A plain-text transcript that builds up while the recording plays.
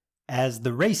As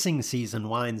the racing season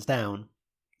winds down,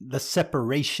 the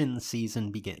separation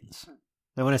season begins.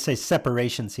 Now, when I say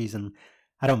separation season,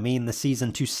 I don't mean the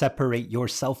season to separate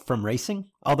yourself from racing,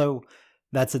 although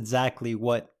that's exactly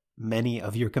what many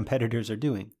of your competitors are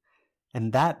doing.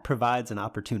 And that provides an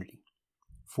opportunity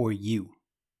for you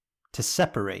to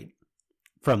separate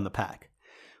from the pack.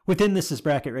 Within This Is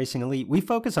Bracket Racing Elite, we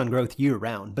focus on growth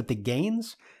year-round, but the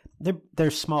gains,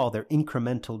 they're small, they're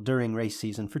incremental during race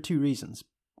season for two reasons.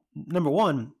 Number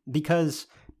one, because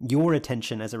your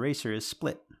attention as a racer is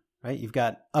split, right? You've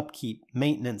got upkeep,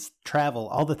 maintenance, travel,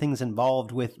 all the things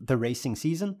involved with the racing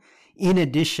season, in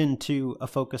addition to a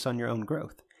focus on your own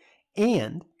growth.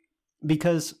 And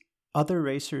because other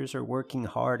racers are working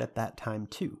hard at that time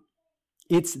too.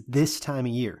 It's this time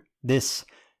of year, this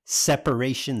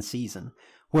separation season,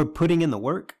 where putting in the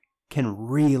work can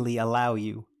really allow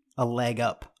you a leg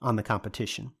up on the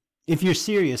competition. If you're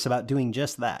serious about doing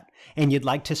just that, and you'd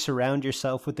like to surround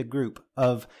yourself with a group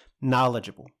of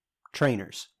knowledgeable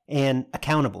trainers and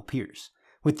accountable peers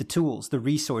with the tools, the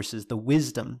resources, the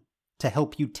wisdom to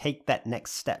help you take that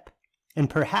next step, and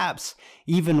perhaps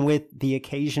even with the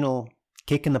occasional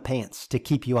kick in the pants to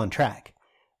keep you on track,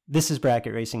 This Is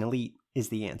Bracket Racing Elite is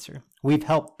the answer. We've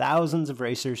helped thousands of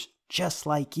racers just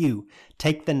like you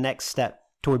take the next step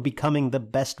toward becoming the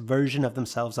best version of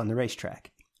themselves on the racetrack.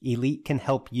 Elite can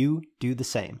help you do the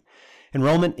same.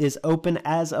 Enrollment is open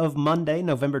as of Monday,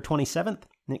 November 27th,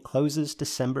 and it closes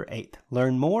December 8th.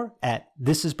 Learn more at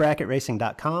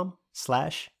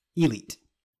thisisbracketracing.com/elite.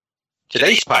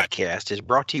 Today's podcast is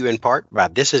brought to you in part by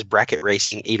This Is Bracket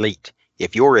Racing Elite.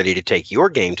 If you're ready to take your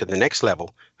game to the next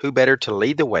level, who better to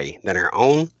lead the way than our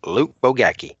own Luke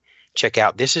Bogacki? Check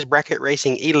out This Is Bracket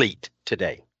Racing Elite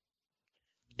today.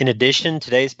 In addition,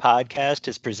 today's podcast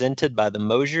is presented by the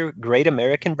Mosier Great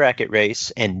American Bracket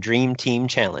Race and Dream Team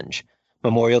Challenge.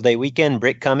 Memorial Day weekend,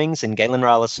 Britt Cummings and Galen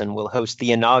Rollison will host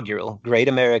the inaugural Great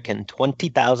American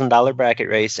 $20,000 bracket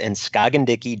race and Scoggin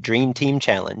Dickey Dream Team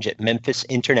Challenge at Memphis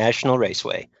International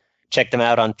Raceway. Check them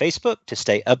out on Facebook to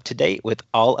stay up to date with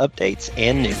all updates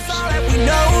and news.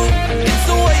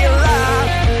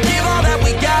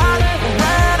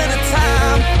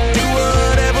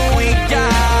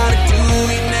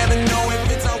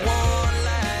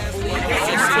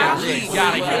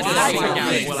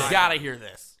 Gotta hear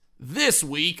this. This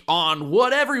week on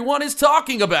What Everyone is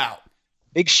Talking About.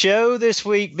 Big show this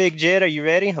week, Big Jed. Are you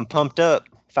ready? I'm pumped up.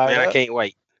 Fired up. I can't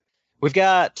wait. We've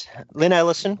got Lynn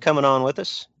Ellison coming on with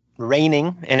us,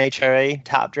 reigning NHRA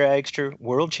Top Dragster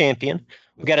World Champion.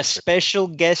 We've got a special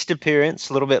guest appearance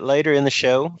a little bit later in the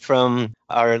show from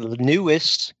our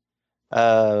newest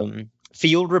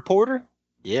field reporter.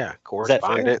 Yeah,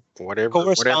 correspondent,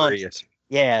 whatever he is.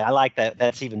 Yeah, I like that.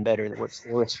 That's even better than what's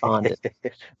correspondent.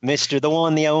 Mr. The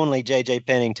one, the only, JJ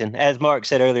Pennington. As Mark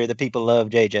said earlier, the people love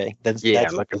JJ. That's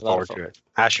looking forward to it.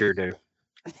 I sure do.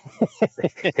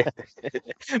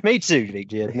 Me too, Big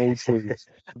Jed. Me too.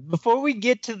 Before we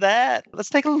get to that, let's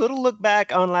take a little look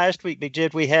back on last week, Big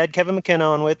Jed. We had Kevin McKenna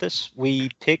on with us. We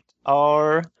picked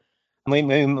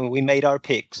we made our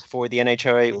picks for the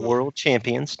NHRA World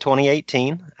Champions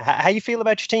 2018. How you feel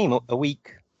about your team a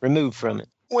week removed from it?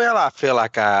 Well, I feel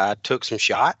like I took some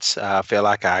shots. I feel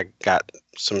like I got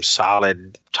some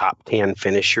solid top 10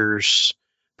 finishers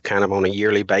kind of on a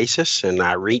yearly basis, and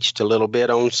I reached a little bit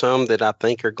on some that I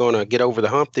think are going to get over the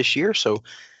hump this year. So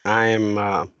I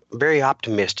am very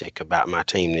optimistic about my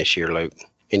team this year, Luke.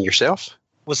 And yourself?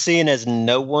 Well, seeing as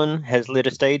no one has lit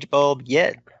a stage bulb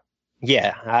yet,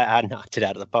 yeah, I knocked it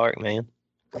out of the park, man.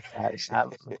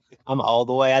 I'm all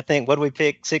the way. I think, what did we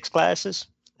pick, 6 classes?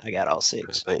 I got all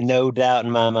 6. No doubt in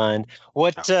my mind.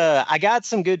 I got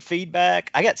some good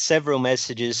feedback. I got several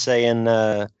messages saying,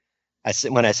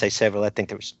 when I say several, I think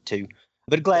there was 2.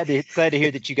 But glad to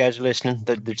hear that you guys are listening.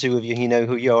 The 2 of you, you know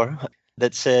who you are,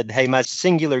 that said, hey, my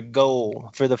singular goal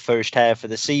for the first half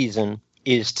of the season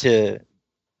is to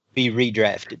be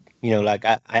redrafted. You know, like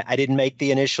I didn't make the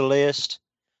initial list,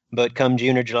 but come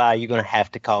June or July, you're going to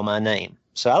have to call my name.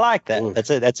 So I like that.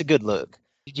 That's a good look.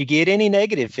 Did you get any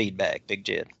negative feedback, Big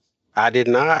Jed? I did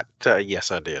not.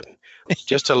 Yes, I did.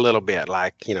 Just a little bit.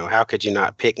 Like, how could you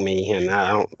not pick me? And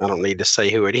I don't need to say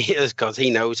who it is because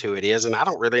he knows who it is, and I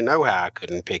don't really know how I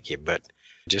couldn't pick you, but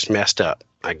just messed up,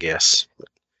 I guess.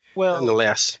 Well,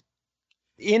 nonetheless,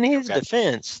 in his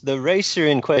defense, the racer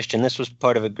in question, this was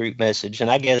part of a group message, and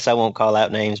I guess I won't call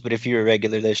out names, but if you're a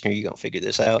regular listener, you're gonna figure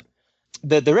this out.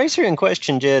 The racer in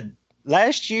question, Jed,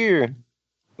 last year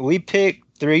we picked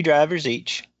 3 drivers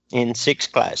each in 6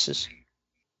 classes.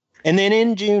 And then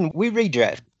in June, we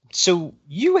redrafted. So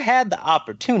you had the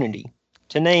opportunity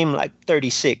to name like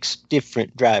 36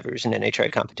 different drivers in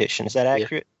NHRA competition. Is that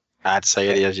accurate? I'd say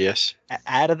it is, yes.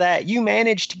 Out of that, you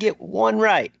managed to get one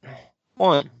right.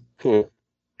 One. And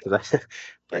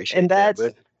that's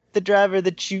the driver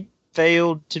that you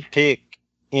failed to pick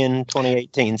in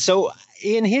 2018. So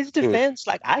in his defense,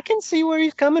 like, I can see where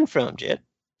he's coming from, Jed.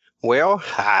 Well,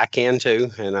 I can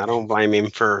too, and I don't blame him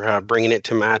for bringing it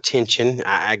to my attention.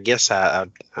 I guess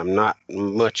I'm not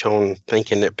much on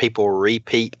thinking that people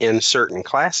repeat in certain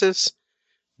classes,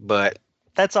 but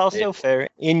that's also fair.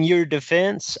 In your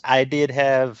defense, I did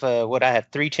have I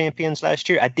had 3 champions last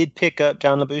year. I did pick up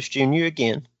John LaBouche Jr.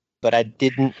 again, but I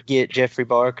didn't get Jeffrey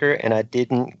Barker, and I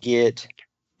didn't get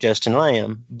Justin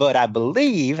Lamb. But I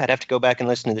believe, I'd have to go back and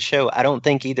listen to the show, I don't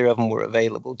think either of them were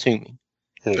available to me.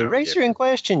 The racer in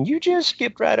question, you just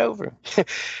skipped right over.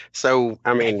 So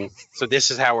this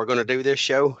is how we're going to do this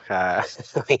show.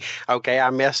 Okay, I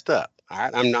messed up. All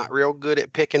right, I'm not real good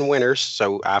at picking winners,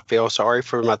 so I feel sorry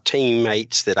for my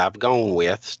teammates that I've gone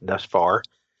with thus far.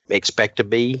 Expect to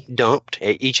be dumped,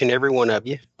 each and every one of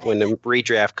you, when the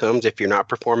redraft comes. If you're not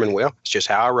performing well, it's just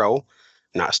how I roll.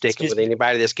 Not sticking with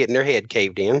anybody that's getting their head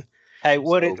caved in. Hey,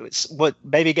 what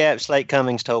Baby Gap Slate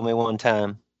Cummings told me one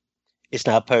time, it's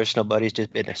not personal, buddy. It's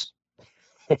just business.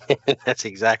 That's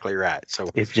exactly right. So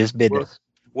it's just business.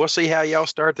 We'll see how y'all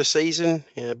start the season.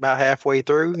 About halfway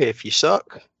through, if you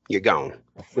suck, you're gone.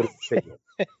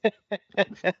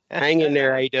 Hang in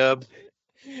there, A-Dub.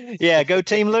 Yeah, go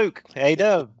Team Luke.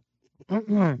 A-Dub.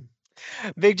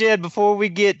 Big Jed, before we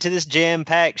get to this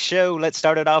jam-packed show, let's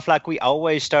start it off like we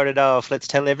always started off. Let's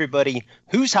tell everybody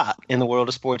who's hot in the world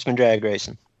of sportsman drag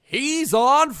racing. He's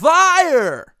on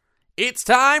fire! It's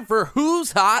time for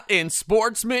Who's Hot in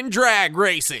Sportsman Drag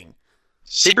Racing.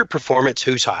 Siebert Performance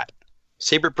Who's Hot.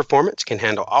 Siebert Performance can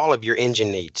handle all of your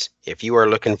engine needs. If you are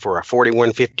looking for a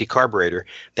 4150 carburetor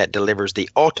that delivers the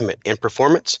ultimate in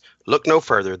performance, look no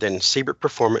further than Siebert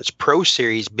Performance Pro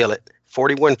Series Billet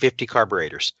 4150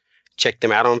 carburetors. Check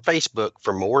them out on Facebook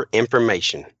for more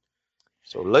information.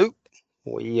 So, Luke,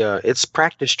 it's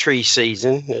practice tree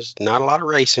season. There's not a lot of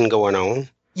racing going on.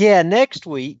 Yeah, next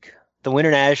week, the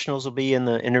Winter Nationals will be in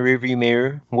the rearview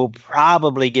mirror. We'll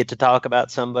probably get to talk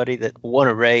about somebody that won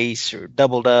a race or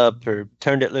doubled up or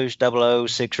turned it loose 0-0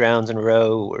 6 rounds in a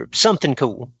row or something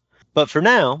cool. But for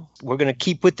now, we're going to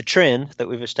keep with the trend that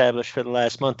we've established for the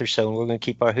last month or so, and we're going to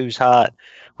keep our Who's Hot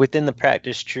within the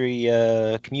practice tree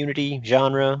community,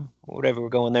 genre, whatever we're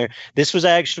going there. This was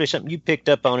actually something you picked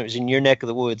up on. It was in your neck of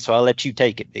the woods, so I'll let you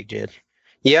take it, Big Jed.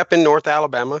 Yep, in North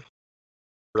Alabama.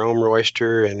 Rome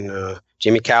Royster and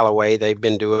Jimmy Calloway, they've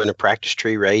been doing a practice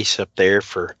tree race up there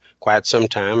for quite some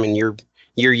time. And your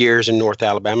years in North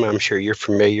Alabama, I'm sure you're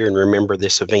familiar and remember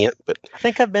this event. But I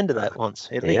think I've been to that once,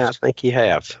 at least. Yeah, I think you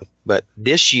have. But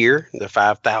this year, the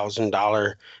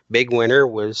 $5,000 big winner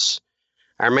was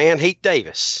our man Heath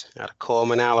Davis out of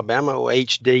Coleman, Alabama,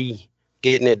 OHD,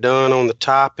 getting it done on the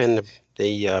top in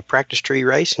the practice tree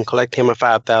race and collect him a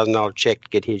 $5,000 check to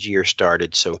get his year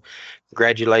started. So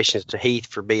congratulations to Heath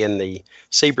for being the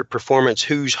Siebert Performance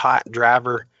Who's Hot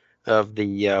driver of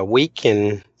the week.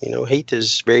 And, Heath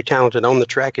is very talented on the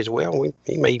track as well.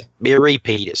 He may be a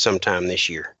repeat at some time this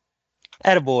year.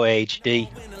 Attaboy, HD.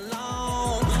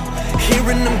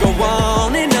 Hearing them go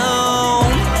on and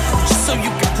on, just so you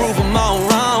can prove them all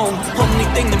wrong. Only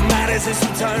thing that matters is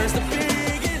who turns the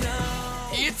big and on.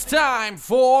 It's time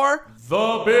for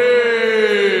The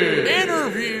Big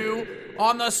Interview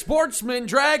on the Sportsman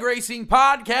Drag Racing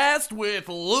Podcast with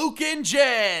Luke and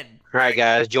Jed. All right,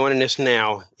 guys, joining us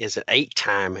now is an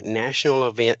 8-time national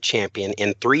event champion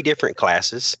in 3 different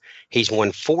classes. He's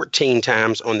won 14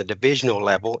 times on the divisional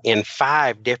level in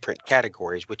 5 different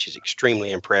categories, which is extremely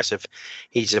impressive.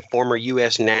 He's a former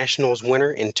U.S. Nationals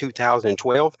winner in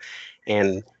 2012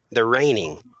 and the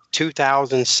reigning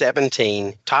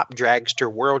 2017 top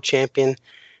dragster world champion,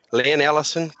 Lynn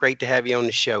Ellison. Great to have you on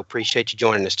the show. Appreciate you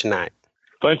joining us tonight.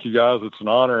 Thank you, guys. It's an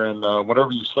honor. And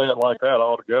whenever you say it like that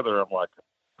all together, I'm like,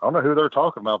 I don't know who they're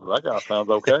talking about, but that guy sounds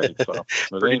okay. So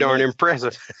pretty darn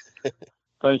impressive.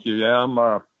 Thank you. Yeah,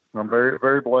 I'm very,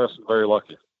 very blessed and very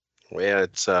lucky. Well,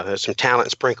 it's there's some talent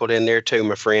sprinkled in there too,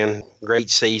 my friend. Great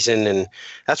season, and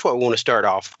that's what we want to start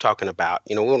off talking about.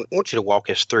 We want you to walk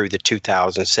us through the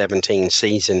 2017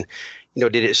 season.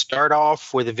 Did it start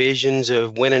off with the visions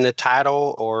of winning a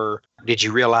title, or did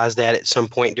you realize that at some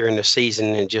point during the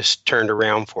season and just turned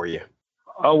around for you?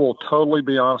 I will totally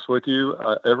be honest with you.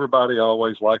 Everybody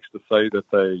always likes to say that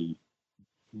they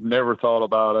never thought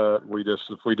about it.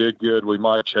 If we did good, we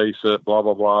might chase it, blah,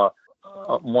 blah, blah.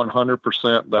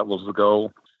 100% that was the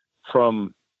goal.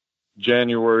 From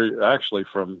January, actually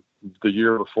from the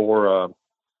year before,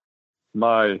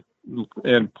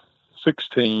 in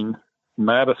 16,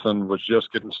 Madison was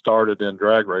just getting started in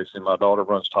drag racing. My daughter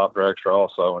runs Top Dragster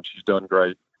also, and she's doing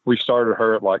great. We started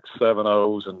her at like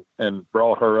 7.0s and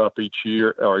brought her up each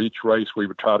year or each race. We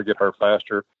would try to get her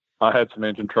faster. I had some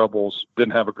engine troubles,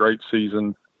 didn't have a great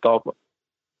season, thought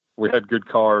we had good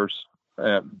cars,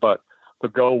 but the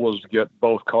goal was to get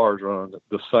both cars running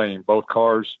the same. Both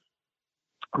cars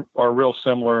are real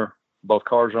similar. Both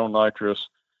cars are on nitrous.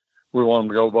 We want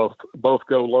them to go both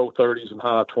go low 30s and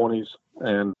high 20s,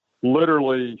 and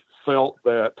literally felt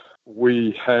that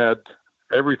we had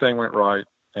everything went right,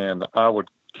 and I would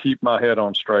keep my head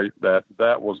on straight that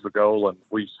was the goal, and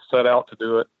we set out to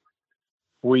do it.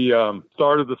 We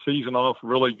started the season off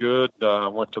really good.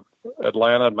 Went to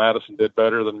Atlanta. Madison did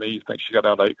better than me. I think she got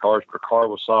out 8 cars, but her car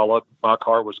was solid. My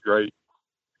car was great.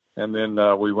 And then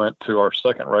we went to our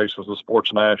second race, was the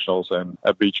Sports Nationals and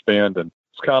at Beach Bend. And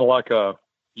it's kind of like a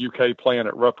UK playing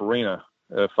at Rupp Arena.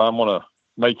 If I'm going to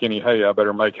make any hay, I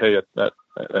better make hay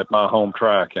at my home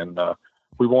track. And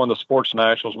we won the Sports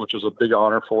Nationals, which is a big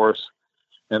honor for us.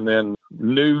 And then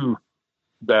knew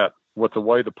that with the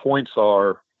way the points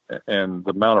are and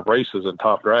the amount of races in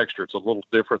Top Dragster, it's a little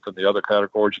different than the other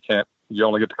categories. You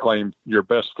only get to claim your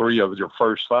best 3 of your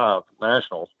first 5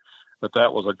 nationals, but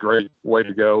that was a great way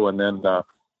to go. And then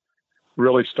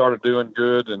really started doing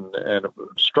good and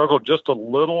struggled just a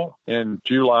little in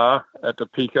July at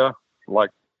Topeka, like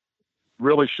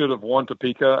really should have won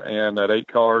Topeka. And at 8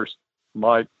 cars,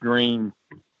 Mike Green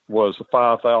was a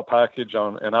 5 package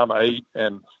and I'm 8,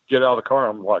 and get out of the car.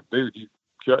 I'm like, dude,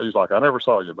 he's like, I never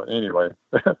saw you. But anyway,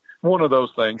 one of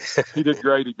those things. He did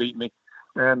great. He beat me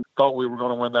and thought we were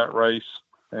going to win that race.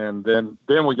 And then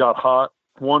we got hot,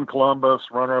 won Columbus,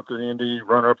 runner up to the Indy,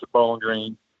 runner up to Bowling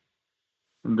Green.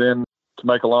 And then to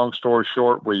make a long story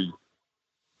short, we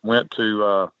went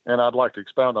to, and I'd like to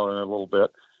expound on it a little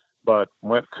bit, but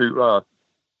went to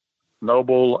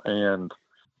Noble and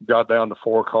got down to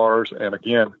 4 cars. And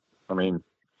again, I mean,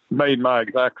 made my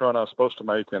exact run I was supposed to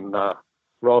make. And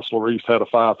Ross Larice had a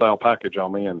 5 package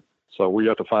on me. And so we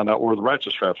had to find out where the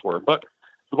ratchet straps were. But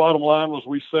the bottom line was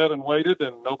we sat and waited,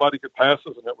 and nobody could pass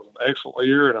us. And it was an excellent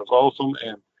year, and it was awesome.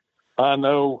 And I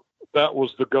know that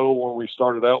was the goal when we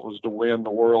started out, was to win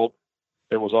the world.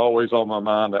 It was always on my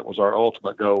mind. That was our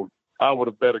ultimate goal. I would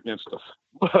have bet against us,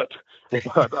 but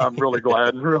I'm really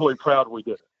glad and really proud we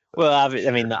did it. Well,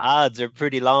 I mean, the odds are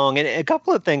pretty long. And a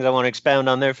couple of things I want to expound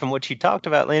on there from what you talked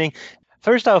about, Lenny.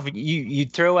 First off, you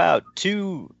throw out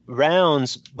 2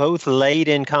 rounds, both late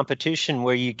in competition,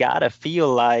 where you got to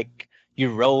feel like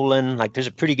you're rolling, like there's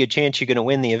a pretty good chance you're going to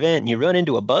win the event, and you run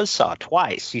into a buzzsaw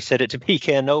twice. You said it to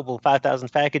Topeka and Noble, 5,000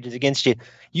 packages against you.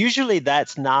 Usually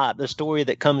that's not the story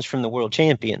that comes from the world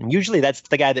champion. Usually that's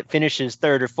the guy that finishes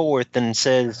 3rd or 4th and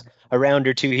says a round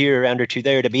or 2 here, a round or 2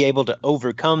 there, to be able to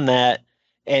overcome that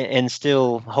and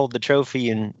still hold the trophy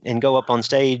and go up on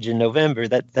stage in November.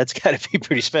 That's got to be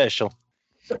pretty special.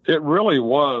 It really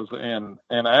was. And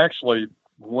actually,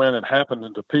 when it happened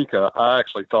in Topeka, I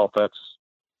actually thought that's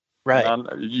right.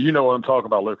 You know what I'm talking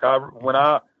about, Luke. When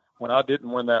I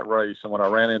didn't win that race and when I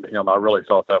ran into him, I really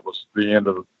thought that was the end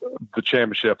of the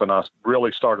championship, and I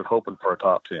really started hoping for a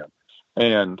top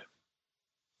 10.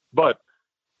 But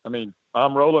I mean,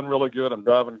 I'm rolling really good. I'm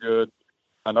driving good.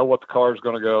 I know what the car is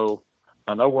going to go.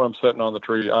 I know where I'm sitting on the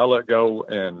tree. I let go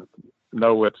and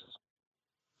know it's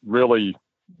really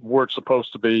where it's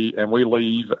supposed to be. And we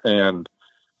leave, and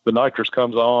the nitrous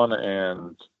comes on,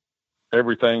 and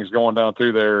everything's going down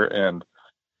through there. And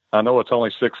I know it's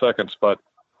only 6 seconds, but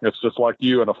it's just like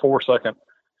you in a 4-second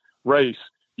race.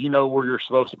 You know where you're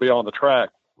supposed to be on the track.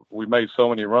 We made so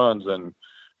many runs, and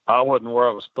I wasn't where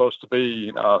I was supposed to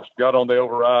be. I got on the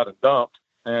override and dumped.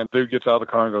 And dude gets out of the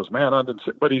car and goes, man, I didn't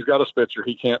see, but he's got a spitzer.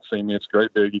 He can't see me. It's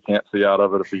great big. He can't see out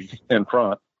of it if he's in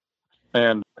front.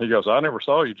 And he goes, I never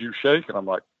saw you. Did you shake? And I'm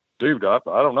like, dude, I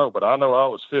don't know, but I know I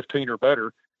was 15 or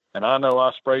better. And I know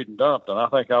I sprayed and dumped, and I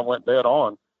think I went dead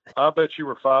on. I bet you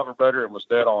were 5 or better and was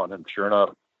dead on. And sure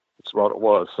enough, it's what it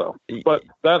was. So, but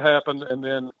that happened. And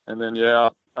then, yeah,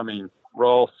 I mean,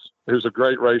 Ross, who's a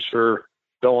great racer,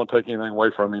 don't want to take anything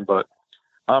away from him, but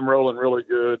I'm rolling really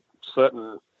good,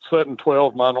 setting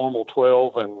 12, my normal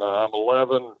 12, and I'm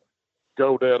 11,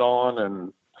 go dead on,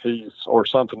 and or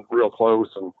something real close,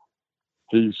 and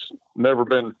he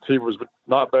was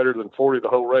not better than 40 the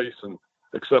whole race, and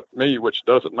except me, which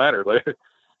doesn't matter.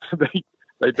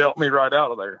 They dealt me right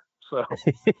out of there. So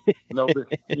nothing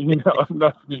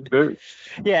you do.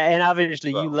 Yeah, and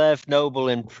obviously you left Noble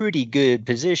in pretty good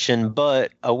position,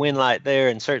 but a win like there,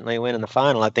 and certainly a win in the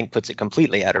final, I think puts it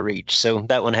completely out of reach. So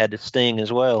that one had to sting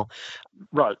as well.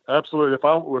 Right, absolutely.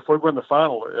 If we win the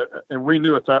final, and we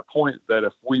knew at that point that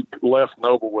if we left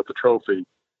Noble with the trophy,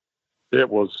 it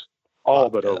was all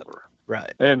but over.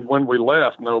 Right. And when we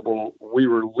left Noble, we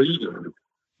were leading,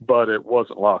 but it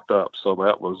wasn't locked up. So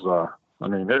that was,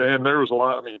 and there was a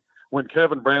lot. When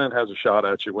Kevin Brannon has a shot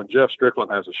at you, when Jeff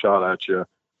Strickland has a shot at you,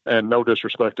 and no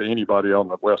disrespect to anybody on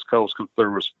the West Coast, because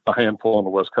there was a handful on the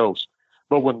West Coast,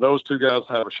 but when those two guys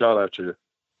have a shot at you,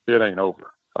 it ain't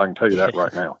over. I can tell you that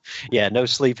right now. Yeah, no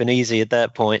sleeping easy at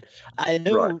that point. I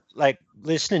know, like,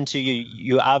 listening to you,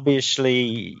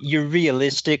 you're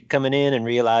realistic coming in and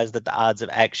realize that the odds of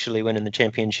actually winning the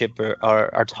championship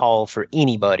are tall for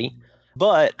anybody.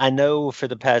 But I know for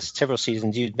the past several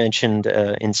seasons, you'd mentioned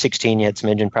in 16 you had some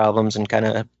engine problems and kind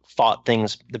of fought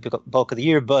things the bulk of the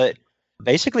year. But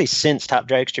basically since Top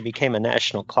Dragster became a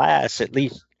national class, at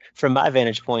least from my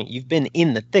vantage point, you've been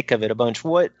in the thick of it a bunch.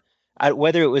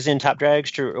 Whether it was in Top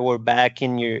Dragster or back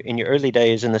in your early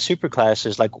days in the super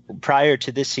classes, like prior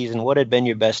to this season, what had been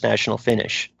your best national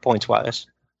finish points wise?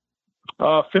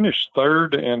 Finished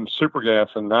third in Super Gas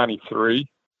in '93.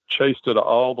 Chased it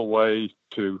all the way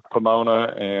to Pomona,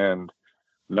 and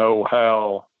know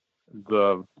how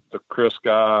the Chris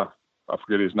guy, I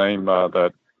forget his name,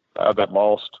 that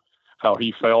lost, how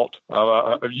he felt.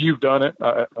 You've done it.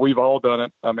 We've all done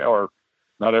it. Or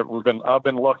not. I've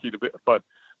been lucky to be, but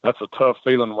that's a tough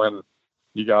feeling when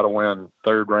you got to win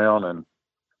third round. And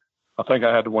I think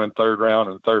I had to win third round.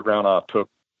 And third round, I took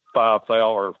 5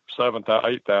 thou or 7 thou,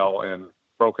 8 thou, and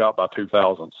broke out by 2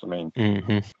 thousandths.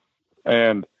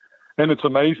 And it's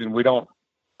amazing.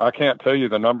 I can't tell you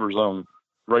the numbers on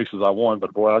races I won,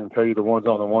 but boy, I can tell you the ones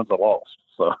I lost.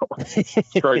 So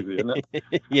it's crazy, isn't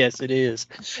it? Yes, it is.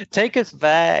 Take us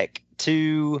back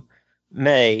to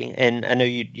May, and I know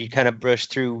you kind of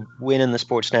brushed through winning the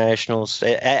Sports Nationals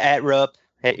at Rupp,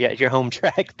 at your home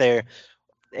track there.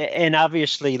 And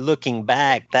obviously, looking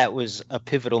back, that was a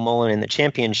pivotal moment in the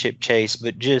championship chase.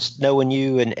 But just knowing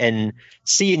you and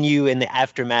seeing you in the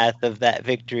aftermath of that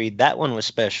victory, that one was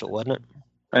special, wasn't it?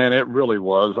 And it really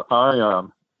was. I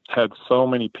had so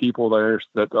many people there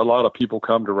that a lot of people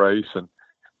come to race.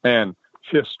 And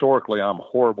historically, I'm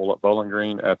horrible at Bowling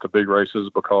Green at the big races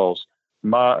because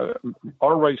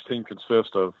our race team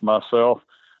consists of myself,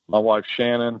 my wife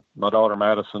Shannon, my daughter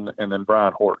Madison, and then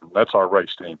Brian Horton. That's our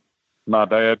race team. My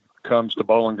dad comes to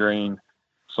Bowling Green.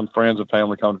 Some friends and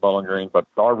family come to Bowling Green, but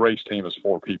our race team is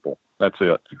 4 people. That's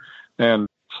it. And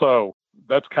so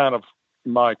that's kind of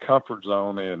my comfort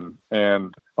zone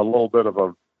and a little bit of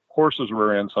a horses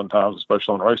we're in sometimes,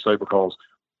 especially on race day, because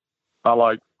I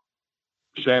like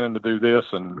Shannon to do this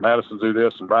and Madison to do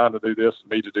this and Brian to do this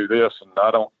and me to do this. And I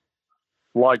don't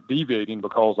like deviating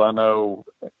because I know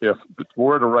if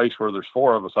we're at a race where there's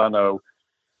 4 of us, I know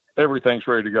everything's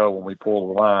ready to go when we pull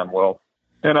the line. Well,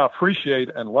 and I appreciate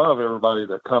and love everybody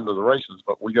that come to the races,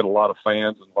 but we get a lot of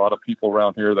fans and a lot of people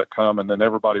around here that come, and then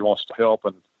everybody wants to help,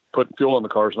 and putting fuel in the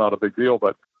car is not a big deal.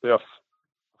 But if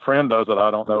a friend does it,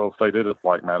 I don't know if they did it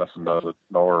like Madison does it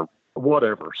or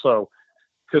whatever. So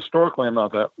historically, I'm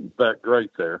not that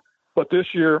great there. But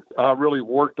this year, I really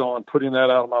worked on putting that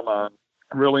out of my mind.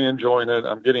 I'm really enjoying it.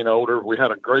 I'm getting older. We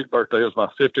had a great birthday. It was my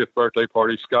 50th birthday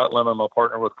party. Scott Lemon, my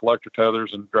partner with Collector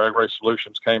Tethers and Drag Race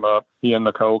Solutions, came up. He and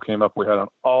Nicole came up. We had an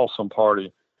awesome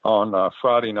party on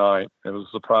Friday night. It was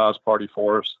a surprise party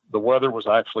for us. The weather was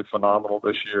actually phenomenal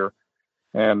this year.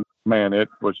 And, man, it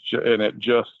was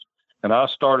and I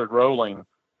started rolling,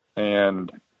 and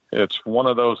it's one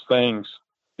of those things.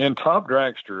 And Top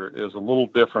Dragster is a little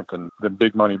different than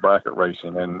big money bracket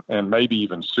racing and maybe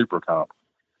even Super Comp.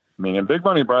 I mean, in big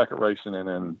money bracket racing and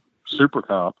in Super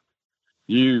Comp,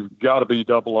 you've got to be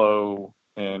 00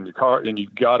 and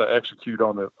you've got to execute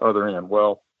on the other end.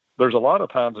 Well, there's a lot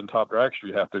of times in Top Dragster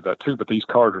you have to do that too, but these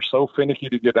cars are so finicky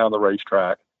to get down the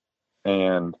racetrack,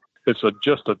 and it's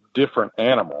just a different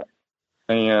animal.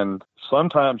 And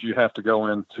sometimes you have to go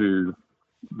into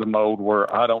the mode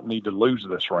where I don't need to lose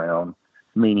this round,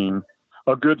 meaning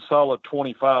a good solid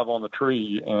 25 on the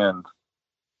tree and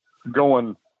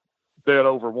going dead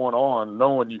over one on,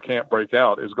 knowing you can't break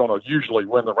out, is going to usually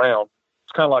win the round.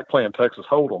 It's kind of like playing Texas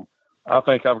Hold'em. I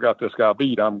think I've got this guy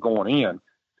beat. I'm going in.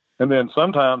 And then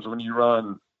sometimes when you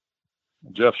run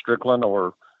Jeff Strickland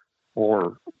or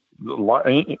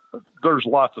there's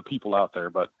lots of people out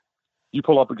there, but you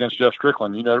pull up against Jeff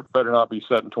Strickland, you better not be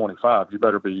setting 25. You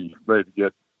better be ready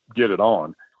to get it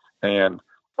on. And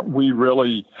we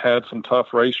really had some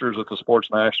tough racers at the Sports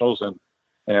Nationals,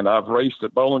 and I've raced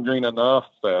at Bowling Green enough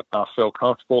that I feel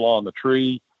comfortable on the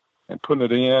tree and putting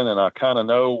it in, and I kind of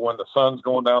know when the sun's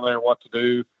going down there what to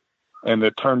do. And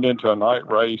it turned into a night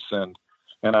race, and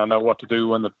I know what to do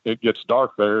when it gets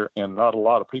dark there, and not a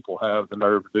lot of people have the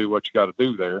nerve to do what you got to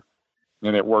do there.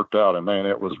 and it worked out. And, man,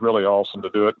 it was really awesome to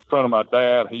do it in front of my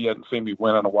dad. He hadn't seen me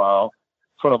win in a while.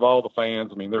 In front of all the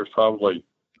fans. I mean, there's probably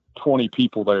 20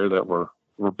 people there that were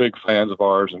big fans of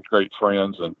ours and great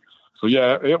friends. And so,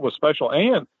 yeah, it was special.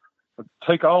 And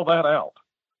take all that out.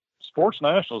 Sports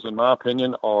Nationals, in my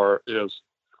opinion,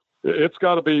 it's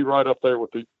got to be right up there with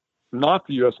not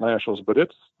the U.S. Nationals, but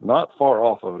it's not far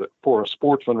off of it for a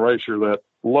sportsman racer that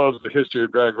loves the history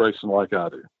of drag racing like I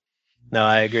do. No,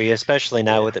 I agree. Especially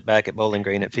now with it back at Bowling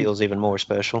Green, it feels even more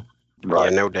special.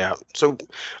 Right. Yeah, no doubt. So,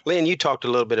 Lynn, you talked a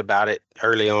little bit about it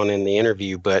early on in the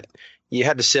interview, but you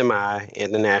had the semi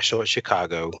in the National at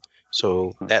Chicago.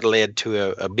 So that led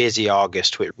to a busy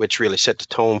August, which really set the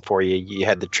tone for you. You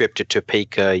had the trip to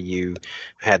Topeka. You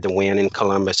had the win in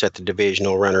Columbus at the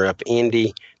divisional, runner-up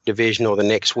Indy divisional the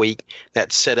next week.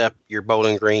 That set up your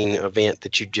Bowling Green event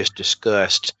that you just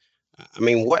discussed. I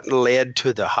mean, what led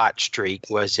to the hot streak?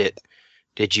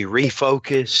 Did you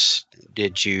refocus?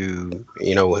 Did you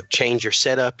change your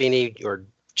setup any, or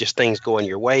just things going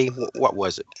your way? What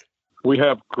was it? We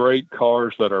have great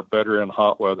cars that are better in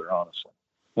hot weather, honestly.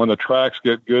 When the tracks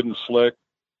get good and slick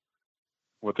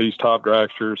with these top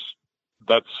dragsters,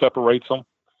 that separates them.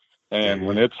 And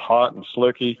when it's hot and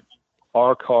slicky,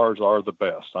 our cars are the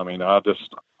best. I mean, I've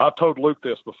told Luke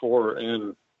this before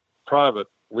in private.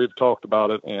 We've talked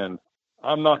about it, and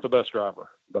I'm not the best driver,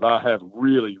 but I have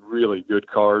really, really good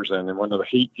cars. And when the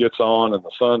heat gets on and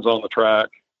the sun's on the track,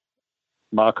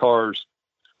 my cars,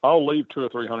 I'll leave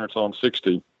 200 or 300s on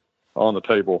 60 on the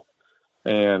table.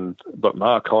 But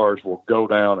my cars will go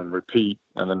down and repeat,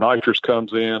 and the nitrous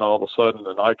comes in. All of a sudden,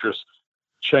 the nitrous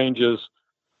changes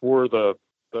where the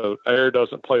air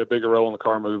doesn't play a bigger role in the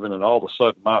car moving, and all of a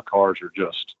sudden, my cars are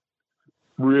just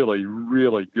really,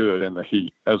 really good in the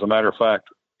heat. As a matter of fact,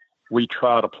 we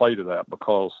try to play to that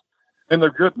and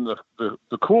they're good in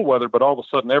the cool weather, but all of a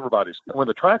sudden, when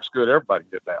the track's good, everybody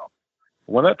can get down.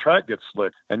 When that track gets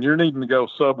slick, and you're needing to go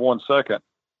sub 1 second,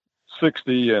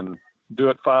 60 and do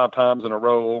it 5 times in a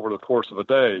row over the course of a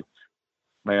day,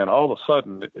 man, all of a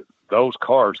sudden those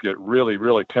cars get really,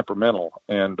 really temperamental.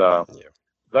 And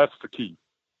that's the key.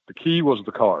 The key was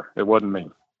the car. It wasn't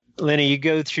me. Lenny, you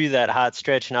go through that hot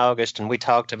stretch in August, and we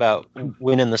talked about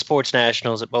winning the Sports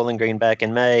Nationals at Bowling Green back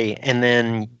in May, and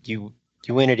then you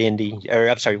win at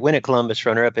win at Columbus,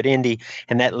 runner up at Indy,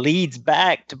 and that leads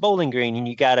back to Bowling Green, and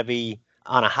you got to be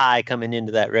on a high coming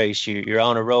into that race. You're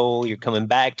on a roll. You're coming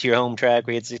back to your home track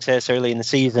where you had success early in the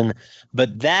season.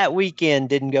 But that weekend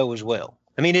didn't go as well.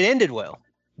 I mean, it ended well,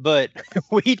 but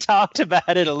we talked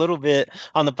about it a little bit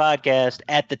on the podcast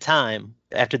at the time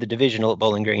after the divisional at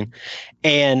Bowling Green.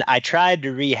 And I tried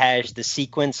to rehash the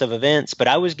sequence of events, but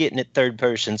I was getting it third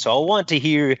person. So I want to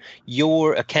hear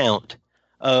your account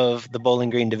of the Bowling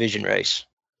Green division race.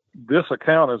 This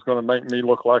account is going to make me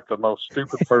look like the most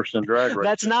stupid person in drag racing.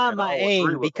 That's not my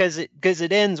aim, because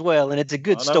it ends well and it's a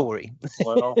good story.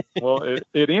 well,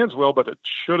 it ends well, but it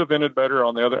should have ended better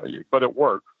on the other. But it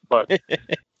worked. But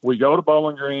we go to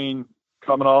Bowling Green,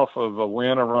 coming off of a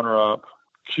win, a runner-up.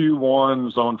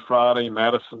 Q1's on Friday.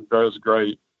 Madison does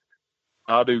great.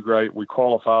 I do great. We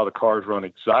qualify. The cars run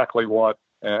exactly what,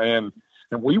 and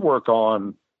we work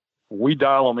on. We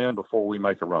dial them in before we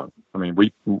make a run. I mean,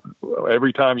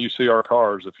 every time you see our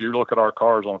cars, if you look at our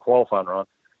cars on a qualifying run,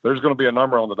 there's going to be a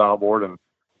number on the dial board,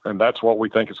 and that's what we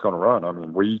think it's going to run. I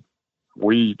mean, we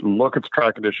look at the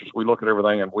track conditions, we look at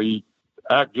everything, and we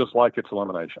act just like it's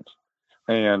eliminations.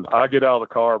 And I get out of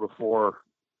the car before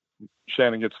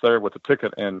Shannon gets there with the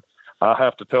ticket, and I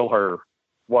have to tell her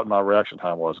what my reaction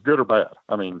time was, good or bad.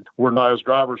 I mean, we're not, as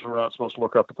drivers, we're not supposed to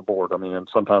look up at the board. I mean, and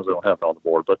sometimes they don't have it on the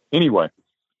board. But anyway,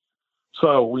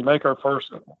 so we make our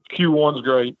first. Q1's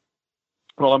great.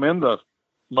 Well, I'm in the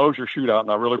Mosier shootout,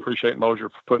 and I really appreciate Mosier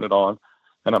for putting it on.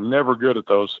 And I'm never good at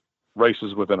those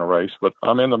races within a race, but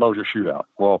I'm in the Mosier shootout.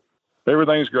 Well,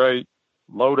 everything's great.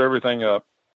 Load everything up.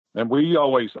 And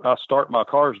I start my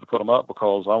cars to put them up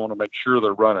because I want to make sure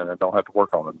they're running and don't have to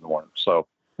work on it in the morning. So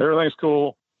everything's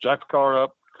cool. Jack the car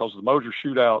up because the Mosier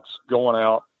shootout's going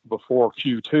out before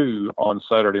Q2 on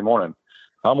Saturday morning.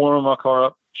 I'm warming my car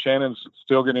up. Shannon's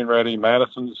still getting ready.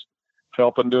 Madison's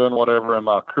helping, doing whatever. And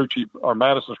my crew chief, or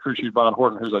Madison's crew chief, Brian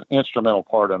Horton, who's an instrumental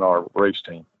part in our race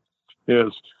team,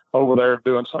 is over there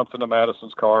doing something to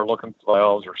Madison's car, looking at the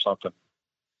valves or something.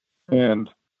 And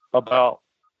about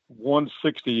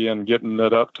 160 and getting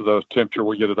it up to the temperature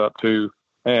we get it up to.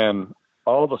 And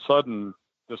all of a sudden,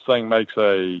 this thing makes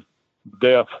a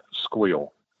death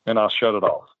squeal, and I shut it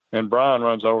off. And Brian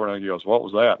runs over and he goes, "What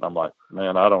was that?" And I'm like,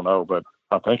 "Man, I don't know, but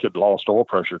I think it lost oil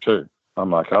pressure too."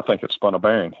 I'm like, "I think it spun a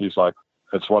bearing." He's like,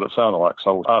 "It's what it sounded like."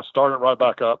 So I started right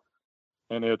back up,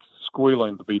 and it's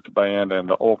squealing to beat the band, and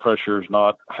the oil pressure is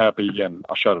not happy, and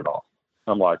I shut it off.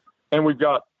 I'm like, and we've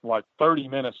got like 30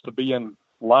 minutes to be in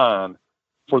line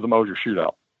for the Mosier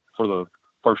shootout for the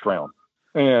first round.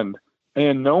 And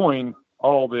knowing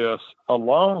all this,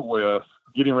 along with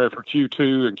getting ready for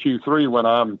Q2 and Q3, when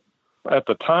I'm at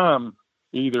the time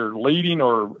either leading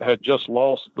or had just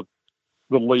lost the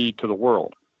lead to the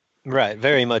world. Right.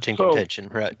 Very much in contention.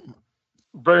 Right.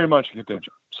 Very much in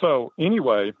contention. So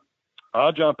anyway,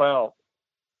 I jump out,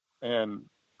 and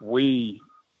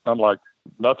I'm like,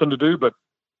 nothing to do but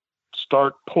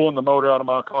start pulling the motor out of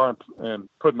my car and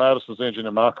put Madison's engine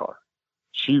in my car.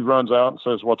 She runs out and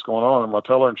says, what's going on? And I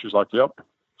tell her, and she's like, yep.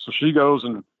 So she goes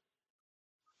and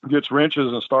gets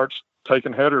wrenches and starts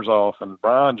taking headers off, and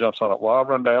Brian jumps on it. Well, I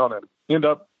run down and end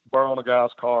up borrowing a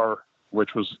guy's car,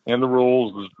 which was in the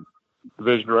rules. The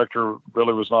division director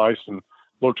really was nice and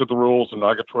looked at the rules, and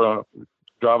I got to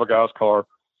drive a guy's car.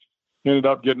 Ended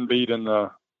up getting beat in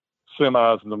the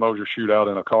semis in the Mosier shootout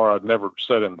in a car I'd never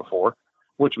sat in before,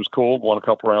 which was cool. Won a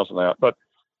couple rounds in that. But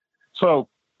so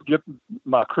get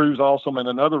my crew's awesome. And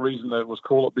another reason that it was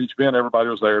cool at Beach Bend, everybody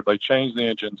was there. They changed the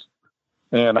engines,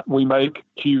 and we make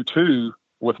Q2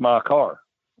 with my car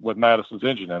with Madison's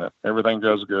engine in it. Everything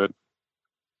goes good.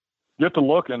 Get to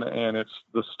looking, and it's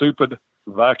the stupid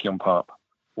vacuum pump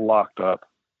locked up,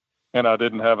 and I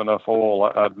didn't have enough oil.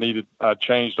 I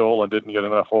changed oil and didn't get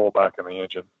enough oil back in the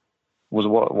engine. Was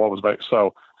what was back.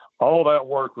 So all that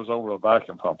work was over a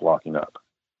vacuum pump locking up.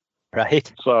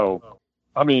 Right. So,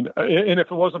 I mean, and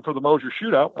if it wasn't for the Mosier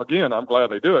shootout, again, I'm glad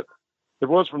they do it. If it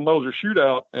was for the Mosier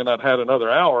shootout and I'd had another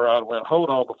hour, I'd went, hold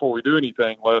on, before we do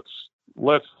anything,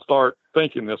 let's start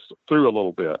thinking this through a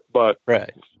little bit. But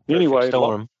right. Anyway,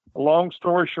 long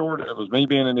story short, it was me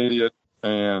being an idiot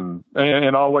and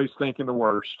always thinking the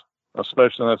worst,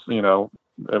 especially that's,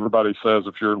 everybody says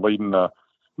if you're leading a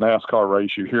NASCAR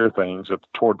race, you hear things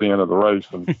toward the end of the race.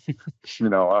 And,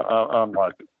 I'm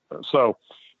like, so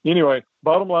anyway,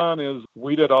 bottom line is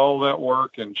we did all that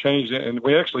work and changed it. And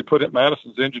we actually put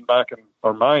Madison's engine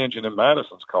my engine in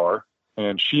Madison's car,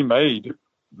 and she made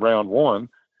round one.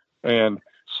 And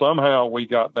somehow we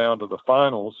got down to the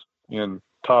finals in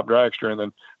Top Dragster. And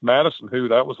then Madison,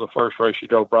 that was the first race she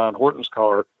drove Brian Horton's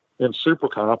car in Super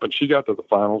Comp, and she got to the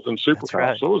finals in Super Comp.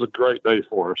 Right. So it was a great day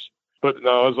for us. But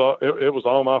no, it was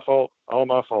all my fault. All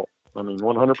my fault. I mean,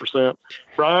 100%.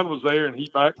 Brian was there, and he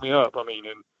backed me up. I mean,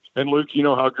 and Luke, you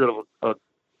know how good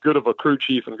of a crew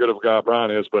chief and good of a guy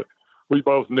Brian is, but we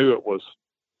both knew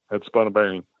had spun a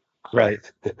bearing. Right.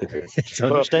 It's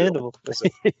understandable.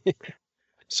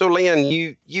 So,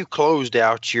 Lynn, you closed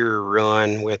out your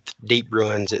run with deep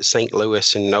runs at St.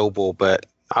 Louis and Noble, but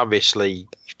obviously you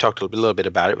talked a little bit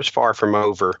about it. It was far from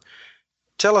over.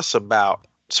 Tell us about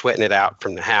sweating it out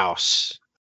from the house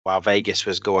while Vegas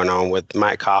was going on with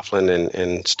Mike Coughlin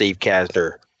and Steve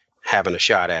Kasner having a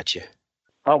shot at you.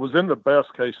 I was in the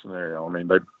best case scenario. I mean,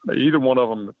 they either one of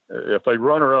them, if they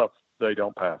runner up, they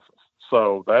don't pass us.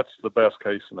 So that's the best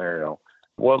case scenario.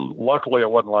 Well, luckily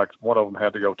it wasn't like one of them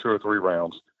had to go 2 or 3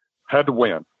 rounds. Had to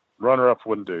win. Runner up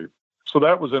wouldn't do. So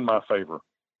that was in my favor.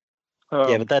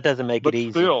 Yeah, but that doesn't make it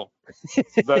easy. Still,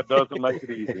 that doesn't make it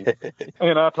easy.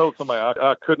 And I told somebody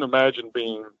I couldn't imagine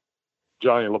being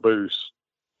Johnny LaBouse.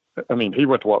 I mean, he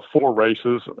went to 4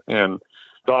 races and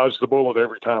dodged the bullet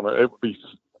every time. It would be.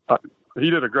 He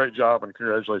did a great job, and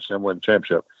congratulations on winning the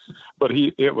championship. But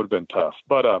it would have been tough.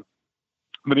 But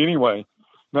anyway,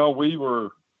 no, we were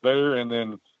there, and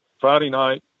then Friday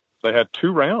night they had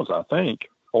 2 rounds, I think,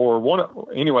 or one.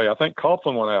 Anyway, I think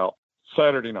Coughlin went out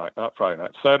Saturday night, not Friday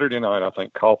night. Saturday night, I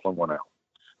think Coughlin went out,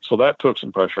 so that took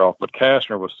some pressure off. But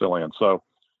Kastner was still in. So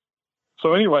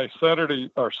anyway,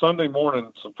 Saturday or Sunday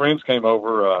morning, some friends came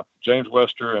over. James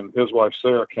Wester and his wife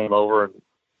Sarah came over, and as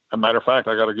a matter of fact,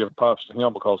 I got to give props to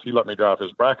him because he let me drive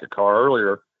his bracket car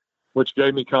earlier, which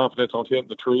gave me confidence on hitting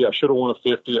the tree. I should have won a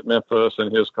 50 at Memphis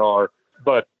in his car,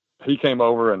 but he came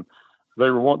over and they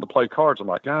were wanting to play cards. I'm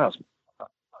like, guys,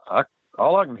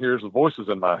 all I can hear is the voices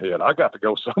in my head. I got to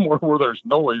go somewhere where there's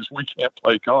noise. We can't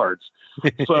play cards.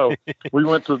 So we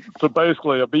went to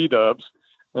basically a B-dubs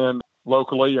and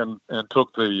locally and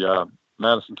took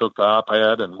Madison took the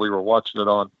iPad, and we were watching it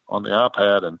on the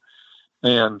iPad,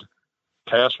 and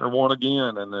Kastner won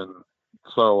again. And then,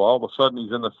 so all of a sudden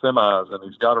he's in the semis and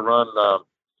he's got to run.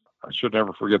 I should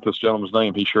never forget this gentleman's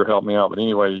name. He sure helped me out. But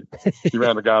anyway, he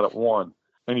ran the guy that won,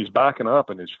 and he's backing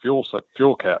up and his fuel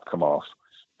cap come off.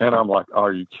 And I'm like,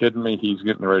 are you kidding me? He's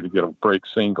getting ready to get a break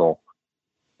single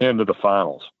into the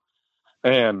finals.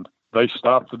 And they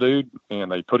stopped the dude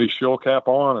and they put his fuel cap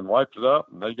on and wiped it up,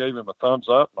 and they gave him a thumbs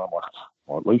up. And I'm like,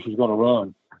 well, at least he's going to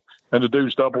run. And the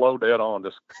dude's double O dead on.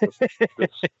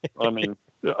 I mean,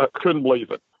 I couldn't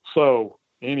believe it. So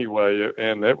anyway,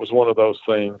 and it was one of those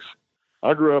things.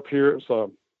 I grew up here.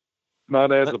 So my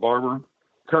dad's a barber.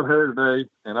 Come here today,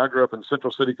 and I grew up in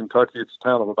Central City, Kentucky. It's a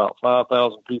town of about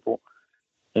 5,000 people.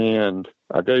 And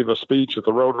I gave a speech at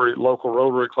the local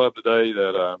Rotary Club today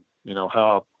that,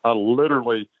 how I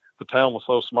literally, the town was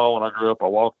so small when I grew up. I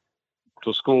walked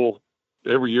to school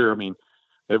every year. I mean,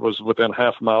 it was within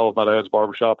half a mile of my dad's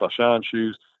barbershop. I shined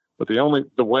shoes. But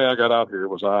the way I got out here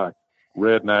was I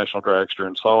read National Dragster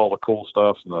and saw all the cool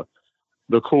stuff and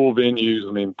the cool venues.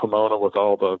 I mean, Pomona with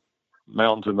all the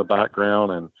mountains in the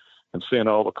background and seeing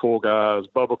all the cool guys,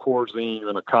 Bubba Corzine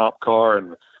in a comp car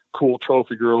and cool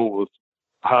trophy girl with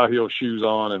high heel shoes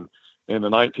on. And in the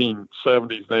 1970s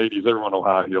and 80s, everyone had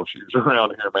high heel shoes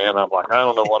around here, man. I'm like, I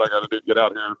don't know what I got to do to get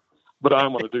out here, but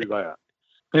I'm going to do that.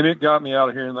 And it got me out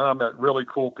of here. And then I met really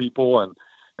cool people. And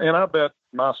I bet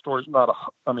my story's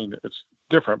it's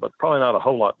different, but probably not a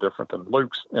whole lot different than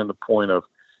Luke's in the point of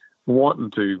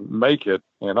wanting to make it.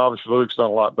 And obviously Luke's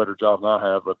done a lot better job than I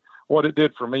have, but what it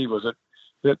did for me was it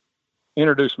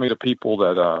introduced me to people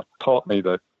that taught me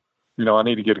that, I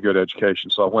need to get a good education.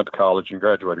 So I went to college and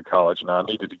graduated college, and I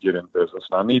needed to get in business,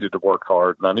 and I needed to work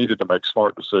hard, and I needed to make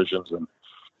smart decisions.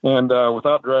 And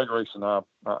without drag racing,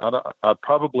 I'd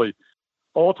probably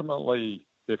ultimately,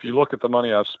 if you look at the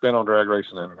money I've spent on drag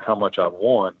racing and how much I've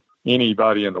won,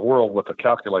 anybody in the world with a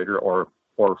calculator or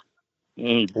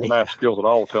any math skills at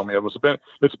all will tell me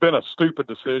it's been a stupid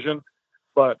decision.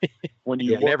 But when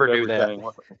you never do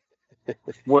that,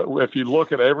 if you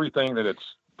look at everything that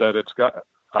it's got,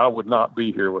 I would not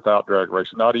be here without drag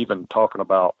racing. Not even talking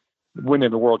about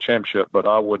winning the world championship, but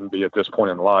I wouldn't be at this point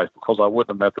in life because I wouldn't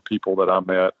have met the people that I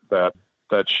met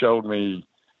that showed me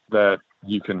that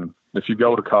you can, if you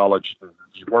go to college,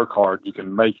 you work hard, you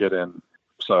can make it. And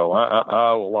so I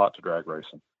owe a lot to drag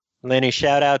racing. Lenny,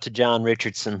 shout out to John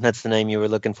Richardson. That's the name you were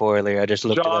looking for earlier. I just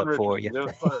looked it up for you.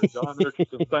 Yes, sir. John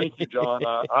Richardson. Thank you, John.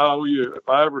 I owe you. If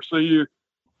I ever see you,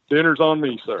 dinner's on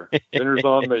me, sir. Dinner's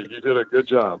on me. You did a good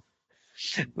job.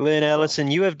 Lynn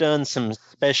Ellison, you have done some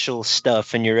special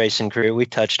stuff in your racing career. We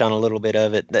touched on a little bit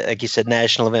of it. Like you said,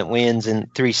 national event wins in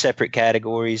 3 separate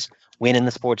categories, winning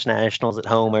the Sports Nationals at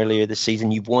home earlier this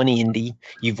season. You've won Indy.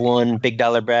 You've won big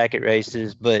dollar bracket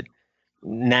races. But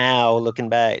now, looking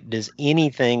back, does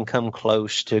anything come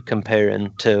close to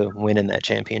comparing to winning that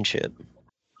championship?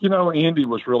 Indy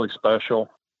was really special.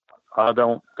 I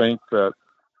don't think that,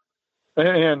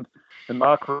 and in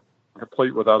my career,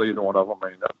 complete without either one of them.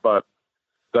 But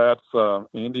that's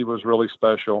Indy was really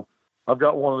special. I've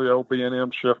got one of the old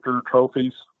B&M shifter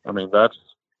trophies. That's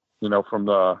from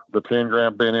the 10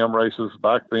 gram B&M races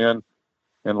back then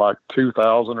in like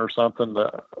 2000 or something.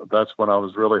 That's when I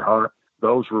was really hurt.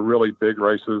 Those were really big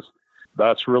races.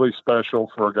 That's really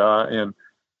special for a guy.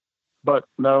 But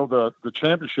no, the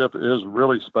championship is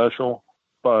really special.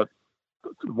 But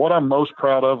what I'm most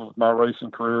proud of my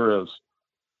racing career is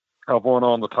I've won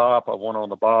on the top, I've won on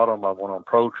the bottom, I've won on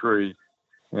Pro Tree,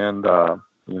 and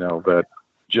that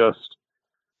just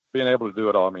being able to do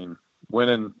it all.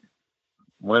 Winning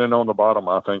on the bottom,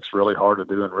 I think, is really hard to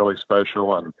do and really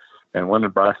special, and winning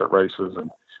bracket races.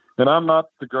 And I'm not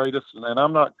the greatest, and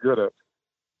I'm not good at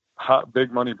hot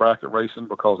big money bracket racing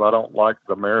because I don't like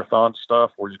the marathon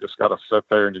stuff where you just got to sit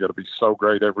there and you got to be so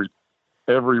great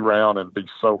every round and be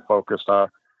so focused. I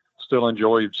still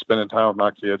enjoy spending time with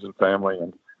my kids and family,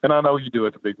 and I know you do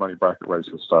it the big money bracket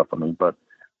races stuff.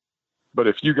 But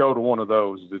if you go to one of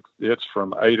those, it's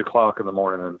from 8 o'clock in the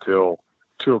morning until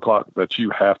 2 o'clock that you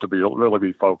have to really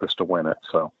be focused to win it.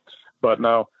 So, but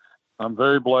no, I'm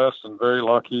very blessed and very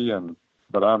lucky,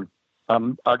 but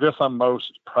I guess I'm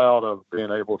most proud of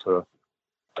being able to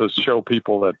show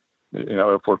people that,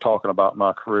 if we're talking about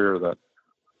my career, that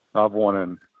I've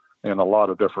won in a lot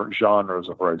of different genres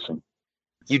of racing.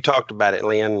 You talked about it,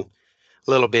 Lynn,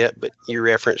 a little bit, but you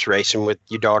referenced racing with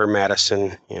your daughter,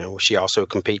 Madison. She also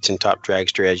competes in Top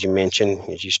Dragster, as you mentioned,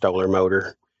 as you stole her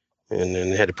motor and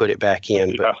then had to put it back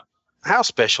in. Yeah. But how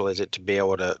special is it to be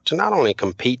able to not only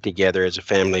compete together as a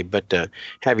family, but to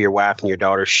have your wife and your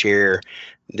daughter share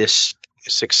this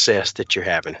success that you're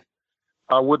having?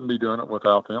 I wouldn't be doing it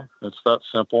without them. It's that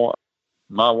simple.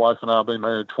 My wife and I have been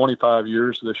married 25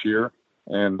 years this year,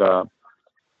 and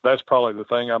that's probably the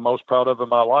thing I'm most proud of in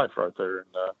my life right there.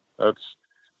 And that's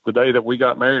the day that we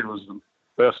got married was the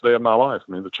best day of my life.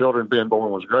 The children being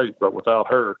born was great, but without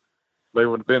her, they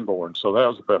wouldn't have been born. So that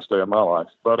was the best day of my life.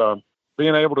 But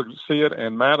being able to see it,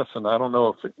 and Madison, I don't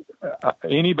know if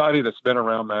anybody that's been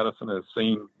around Madison has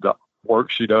seen the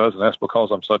work she does, and that's because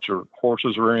I'm such a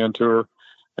horses rear into her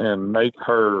and make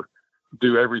her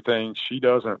do everything. She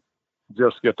doesn't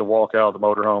just get to walk out of the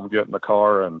motorhome, get in the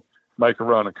car, and make a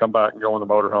run and come back and go in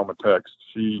the motorhome and text.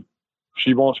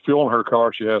 She wants fuel in her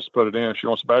car, she has to put it in. If she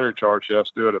wants a battery charge, she has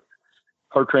to do it. If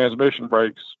her transmission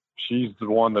breaks, she's the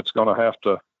one that's going to have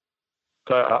to.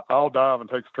 I'll dive and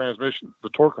take the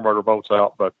torque converter bolts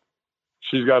out, but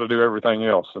she's got to do everything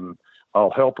else, and I'll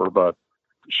help her, but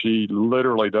she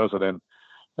literally does it.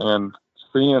 And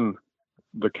seeing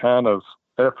the kind of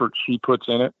effort she puts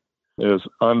in it is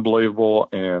unbelievable,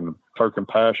 and her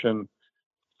compassion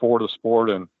for the sport.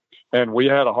 And we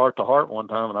had a heart-to-heart one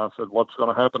time, and I said, what's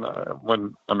going to happen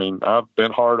I've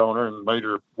been hard on her and made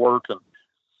her work,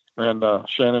 and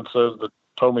Shannon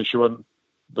told me she wouldn't,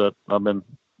 that I've been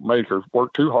made her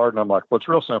work too hard. And I'm like, well, it's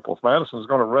real simple. If Madison's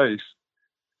going to race,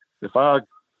 if I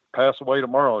pass away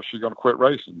tomorrow, is she going to quit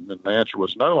racing? And the answer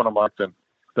was no. And I'm like,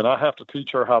 then I have to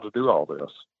teach her how to do all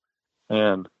this.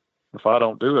 And if I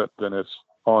don't do it, then it's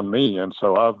on me. And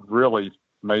so I've really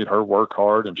made her work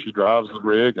hard, and she drives the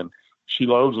rig and she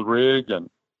loads the rig. And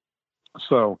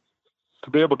so to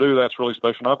be able to do that's really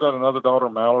special. And I've got another daughter,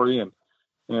 Mallory,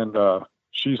 and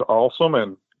she's awesome.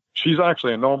 And she's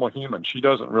actually a normal human. She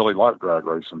doesn't really like drag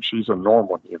racing. She's a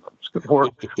normal human.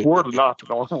 We're not the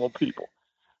normal people.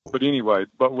 But anyway,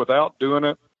 without doing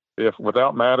it,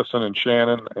 without Madison and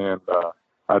Shannon, and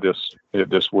it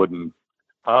just wouldn't.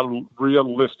 I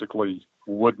realistically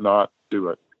would not do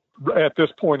it at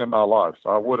this point in my life.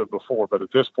 I would have before, but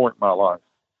at this point in my life,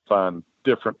 find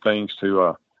different things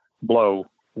to blow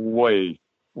way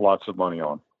lots of money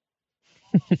on.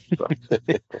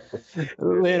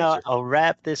 Lynn, I'll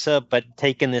wrap this up, but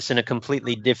taking this in a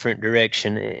completely different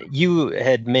direction. You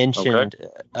had mentioned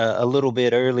a little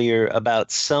bit earlier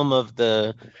about some of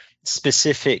the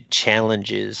specific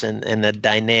challenges and the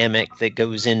dynamic that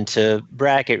goes into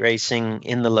bracket racing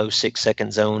in the low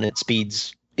 6-second zone at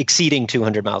speeds exceeding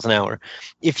 200 miles an hour.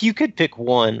 If you could pick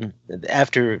one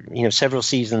after several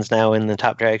seasons now in the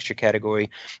top dragster category,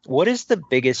 what is the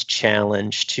biggest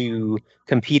challenge to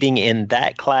competing in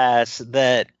that class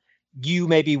that you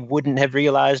maybe wouldn't have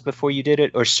realized before you did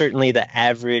it, or certainly the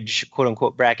average quote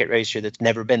unquote bracket racer that's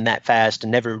never been that fast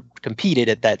and never competed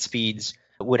at that speeds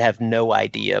would have no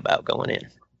idea about going in?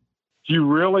 You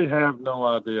really have no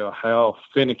idea how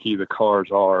finicky the cars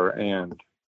are, and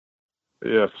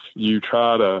if you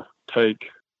try to take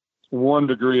 1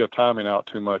 degree of timing out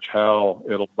too much, how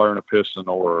it'll burn a piston,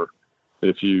 or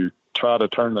if you try to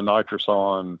turn the nitrous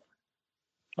on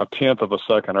 1/10 of a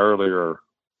second earlier,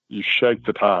 you shake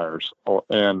the tires.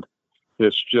 And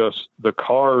it's just the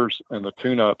cars and the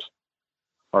tune-ups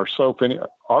are so finicky.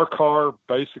 Our car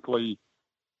basically,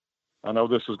 I know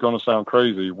this is going to sound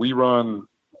crazy, we run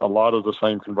a lot of the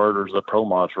same converters that Pro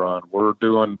Mods run. We're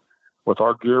doing, with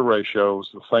our gear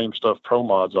ratios, the same stuff Pro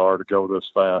Mods are to go this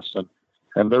fast.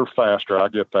 And they're faster, I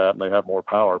get that, and they have more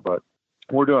power. But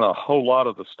we're doing a whole lot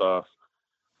of the stuff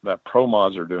that Pro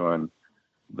Mods are doing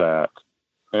that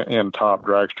in top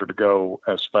dragster to go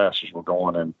as fast as we're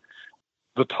going. And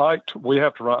the tight, we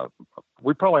have to run,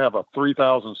 we probably have a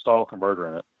 3,000 stall converter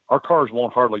in it. Our cars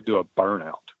won't hardly do a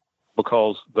burnout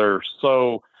because they're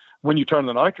so, when you turn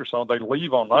the nitrous on, they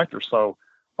leave on nitrous. So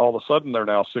all of a sudden they're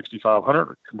now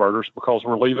 6,500 converters because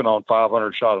we're leaving on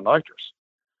 500 shot of nitrous.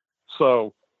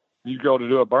 So you go to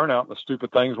do a burnout, and the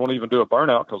stupid things won't even do a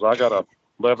burnout because I got a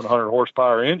 1,100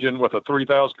 horsepower engine with a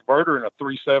 3,000 converter and a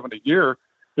 370 gear.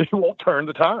 It won't turn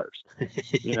the tires.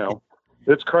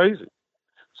 It's crazy.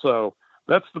 So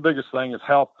that's the biggest thing, is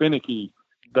how finicky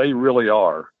they really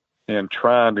are, and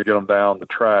trying to get them down the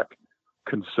track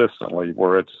consistently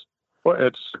where it's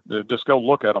just go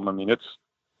look at them. I mean,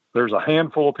 there's a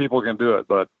handful of people who can do it,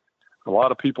 but a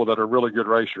lot of people that are really good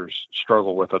racers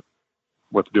struggle with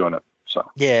doing it. So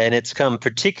yeah, and it's come,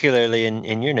 particularly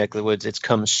in your neck of the woods, it's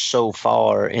come so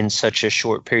far in such a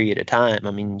short period of time.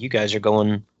 I mean, you guys are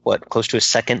going close to a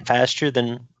second faster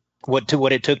than what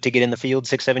it took to get in the field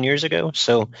 6-7 years ago.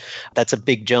 So that's a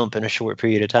big jump in a short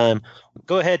period of time.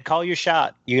 Go ahead, call your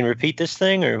shot. You can repeat this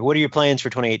thing, or what are your plans for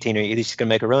 2018? Are you at least going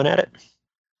to make a run at it?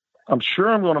 I'm sure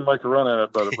I'm going to make a run at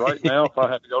it, but right now, if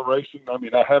I had to go racing, I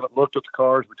mean, I haven't looked at the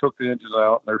cars. We took the engines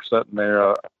out, and they're sitting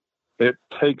there. It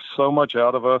takes so much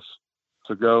out of us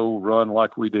to go run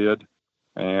like we did,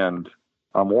 and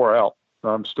I'm wore out.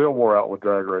 I'm still wore out with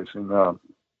drag racing.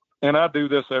 And I do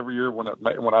this every year when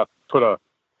I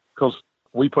because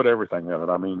we put everything in it.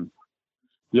 I mean,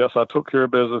 yes, I took care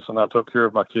of business and I took care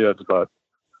of my kids, but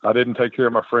I didn't take care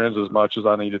of my friends as much as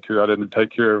I needed to. I didn't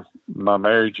take care of my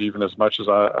marriage even as much as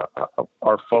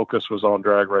our focus was on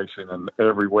drag racing, and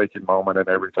every waking moment and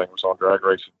everything was on drag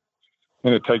racing.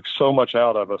 And it takes so much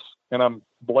out of us, and I'm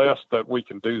blessed that we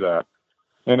can do that.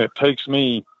 And it takes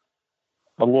me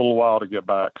a little while to get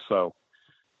back. So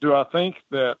Do I think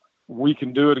that we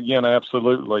can do it again?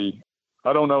 Absolutely.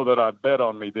 I don't know that I'd bet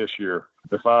on me this year.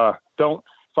 If I don't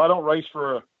race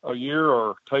for a year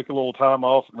or take a little time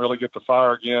off and really get the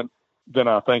fire again, then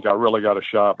I think I really got a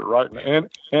shot. But right now,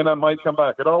 and I might come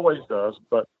back. It always does.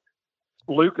 But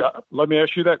Luke, let me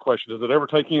ask you that question. Does it ever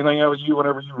take anything out of you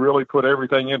whenever you really put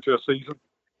everything into a season?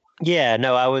 Yeah,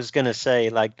 no, I was going to say,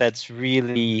 like, that's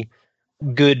really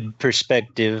good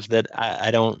perspective that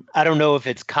I don't know if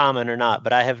it's common or not,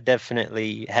 but I have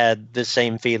definitely had the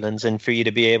same feelings. And for you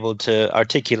to be able to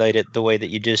articulate it the way that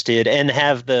you just did and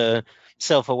have the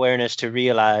self-awareness to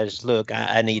realize, look,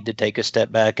 I need to take a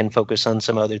step back and focus on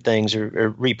some other things or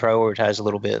reprioritize a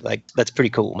little bit. Like, that's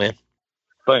pretty cool, man.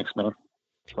 Thanks, man.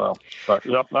 Well,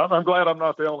 yep, I'm glad I'm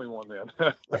not the only one then.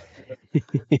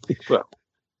 So.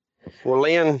 Well,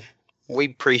 Lynn, we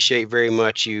appreciate very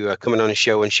much you coming on the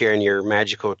show and sharing your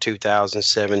magical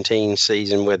 2017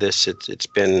 season with us. It's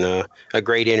been a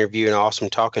great interview and awesome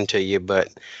talking to you, but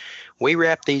we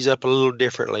wrap these up a little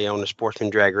differently on the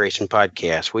Sportsman Drag Racing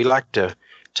Podcast. We like to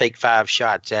take 5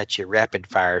 shots at you rapid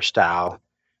fire style,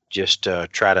 just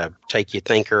try to take your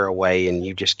thinker away, and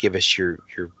you just give us your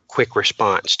quick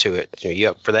response to it. Are you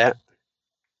up for that?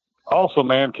 Awesome,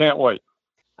 man. Can't wait.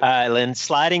 All right, Lynn,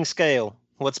 sliding scale.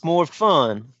 What's more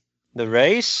fun, the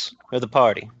race or the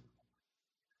party?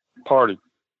 Party.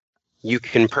 You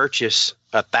can purchase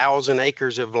 1,000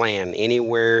 acres of land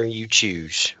anywhere you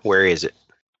choose. Where is it?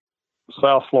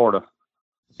 South Florida.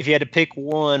 If you had to pick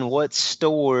one, what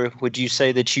store would you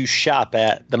say that you shop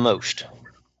at the most?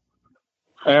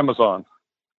 Amazon.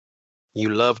 You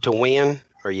love to win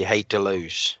or you hate to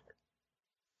lose?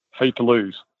 Hate to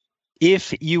lose.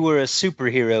 If you were a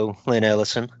superhero, Lynn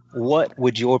Ellison, what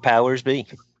would your powers be?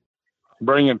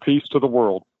 Bringing peace to the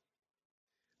world.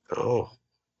 Oh,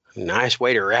 nice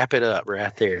way to wrap it up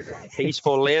right there.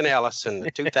 Peaceful Lynn Ellison,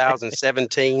 the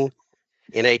 2017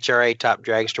 NHRA Top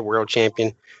Dragster World Champion.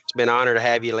 It's been an honor to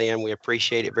have you, Lynn. We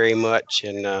appreciate it very much,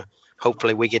 and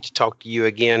hopefully we get to talk to you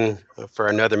again for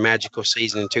another magical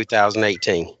season in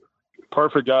 2018.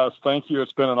 Perfect, guys. Thank you.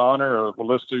 It's been an honor. We'll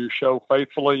listen to your show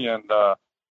faithfully, and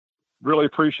really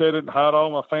appreciate it. And hi to all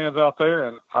my fans out there,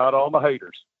 and hi to all my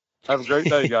haters. Have a great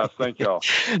day, guys. Thank y'all.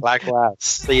 Likewise.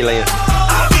 See you, Lynn.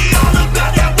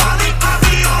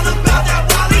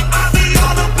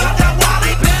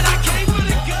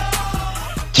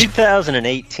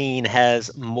 2018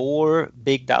 has more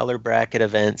big dollar bracket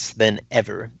events than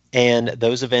ever, and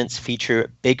those events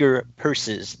feature bigger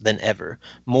purses than ever.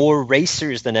 More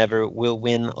racers than ever will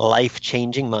win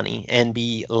life-changing money and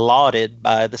be lauded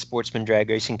by the Sportsman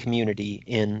Drag Racing community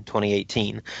in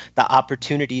 2018. The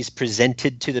opportunities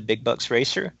presented to the big bucks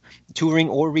racer, touring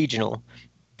or regional,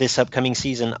 this upcoming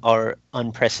season are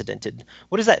unprecedented.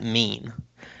 What does that mean?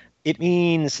 It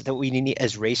means that we need,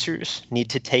 as racers, need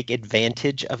to take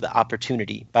advantage of the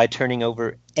opportunity by turning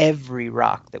over every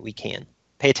rock that we can.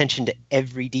 Pay attention to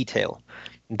every detail.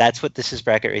 That's what This Is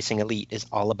Bracket Racing Elite is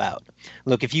all about.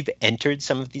 Look, if you've entered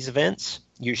some of these events,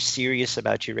 you're serious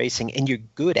about your racing and you're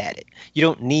good at it. You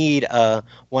don't need a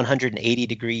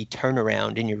 180-degree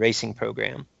turnaround in your racing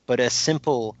program, but a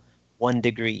simple 1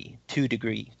 degree, 2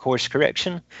 degree course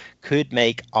correction could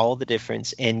make all the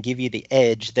difference and give you the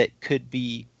edge that could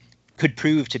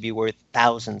prove to be worth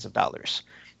thousands of dollars.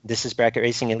 This Is Bracket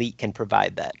Racing Elite can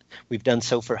provide that. We've done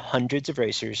so for hundreds of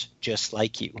racers just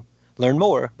like you. Learn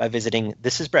more by visiting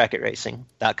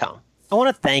thisisbracketracing.com. I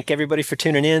want to thank everybody for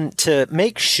tuning in. To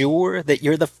make sure that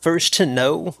you're the first to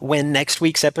know when next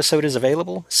week's episode is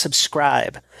available,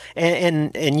 subscribe.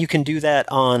 And you can do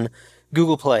that on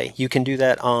Google Play. You can do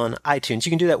that on iTunes.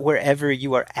 You can do that wherever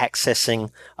you are accessing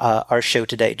our show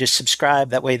today. Just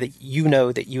subscribe. That way that you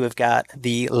know that you have got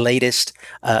the latest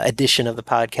edition of the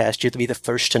podcast. You'll be the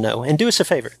first to know. And do us a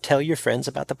favor. Tell your friends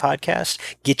about the podcast.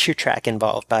 Get your track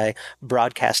involved by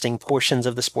broadcasting portions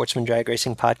of the Sportsman Drag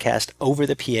Racing podcast over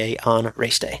the PA on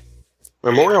race day.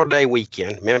 Memorial Day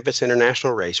weekend, Memphis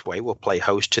International Raceway will play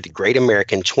host to the Great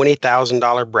American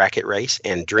 $20,000 Bracket Race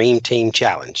and Dream Team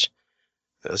Challenge.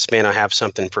 This event will have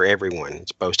something for everyone.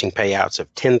 It's boasting payouts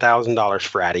of $10,000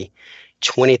 Friday,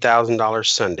 $20,000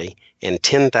 Sunday, and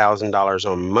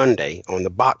 $10,000 on Monday on the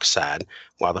box side,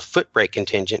 while the foot brake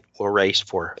contingent will race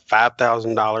for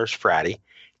 $5,000 Friday,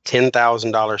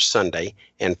 $10,000 Sunday,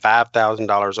 and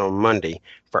 $5,000 on Monday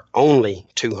for only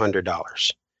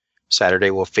 $200. Saturday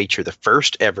will feature the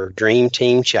first ever Dream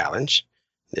Team Challenge.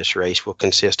 This race will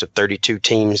consist of 32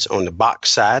 teams on the box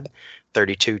side,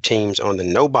 32 teams on the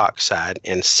no box side,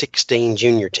 and 16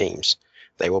 junior teams.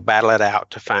 They will battle it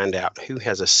out to find out who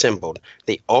has assembled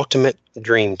the ultimate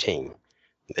dream team.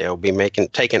 They'll be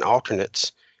taking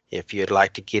alternates if you'd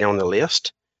like to get on the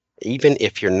list. even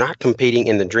if you're not competing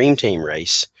in the Dream Team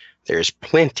race, there's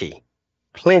plenty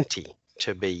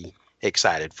to be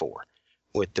excited for.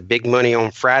 With the big money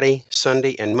on Friday,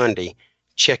 Sunday, and Monday,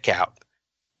 check out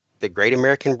the Great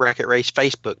American Bracket Race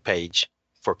Facebook page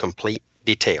for complete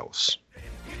details.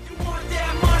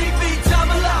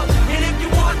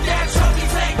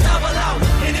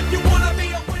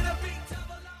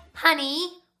 Honey,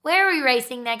 where are we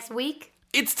racing next week?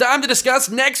 It's time to discuss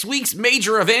next week's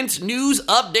major events, news,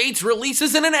 updates,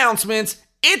 releases, and announcements.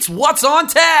 It's What's on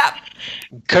Tap!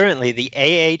 Currently, the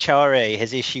AHRA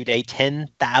has issued a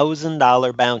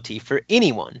 $10,000 bounty for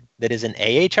anyone that is an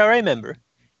AHRA member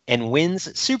and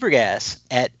wins Super Gas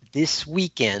at this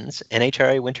weekend's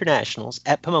NHRA Winter Nationals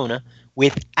at Pomona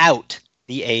without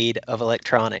the aid of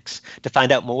electronics. To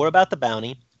find out more about the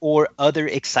bounty or other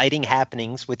exciting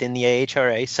happenings within the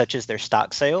AHRA, such as their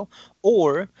stock sale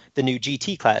or the new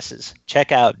GT classes,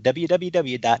 check out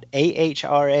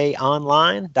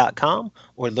www.ahraonline.com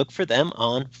or look for them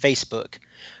on Facebook.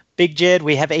 Big Jed,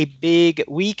 we have a big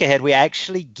week ahead. We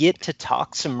actually get to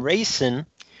talk some racing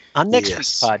on next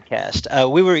week's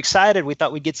podcast. We were excited. We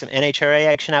thought we'd get some NHRA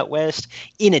action out west,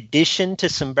 in addition to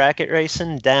some bracket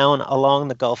racing down along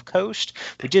the Gulf Coast.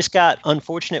 We just got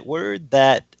unfortunate word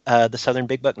that the Southern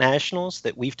Big Buck Nationals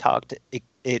that we've talked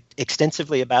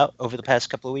extensively about over the past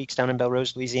couple of weeks down in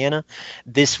Belrose, Louisiana,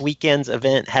 this weekend's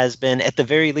event has been at the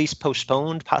very least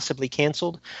postponed, possibly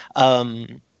canceled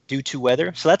due to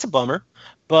weather. So that's a bummer.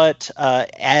 But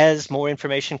as more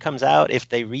information comes out, if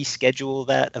they reschedule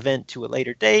that event to a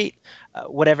later date,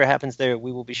 whatever happens there,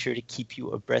 we will be sure to keep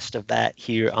you abreast of that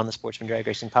here on the Sportsman Drag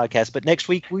Racing Podcast. But next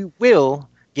week, we will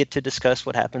get to discuss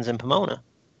what happens in Pomona.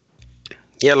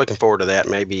 Yeah, looking forward to that.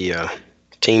 Maybe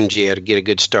Team Jed to get a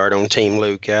good start on Team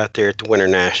Luke out there at the Winter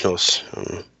Nationals.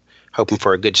 Hoping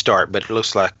for a good start, but it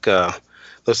looks like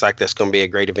that's going to be a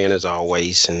great event as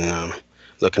always, and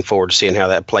looking forward to seeing how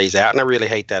that plays out. And I really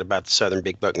hate that about the Southern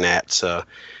Big Buck Nats.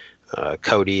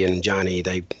 Cody and Johnny,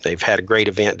 they've had a great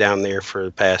event down there for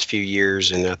the past few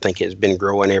years, and I think it's been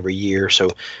growing every year. So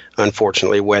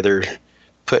unfortunately, weather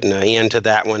putting an end to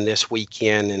that one this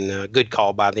weekend, and a good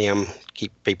call by them,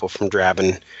 keep people from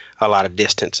driving a lot of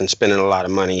distance and spending a lot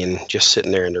of money and just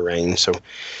sitting there in the rain. So,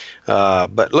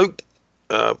 but Luke,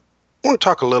 I want to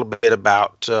talk a little bit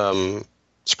about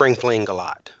Spring Fling a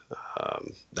lot.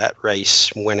 That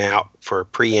race went out for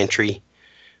pre-entry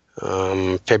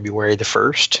February the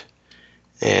 1st,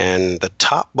 and the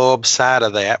top bulb side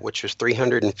of that, which was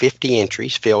 350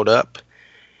 entries, filled up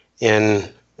in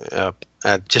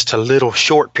just a little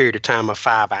short period of time of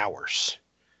 5 hours.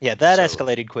 Yeah, that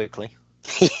escalated quickly.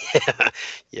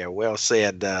 Yeah, well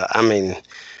said. I mean,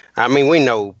 we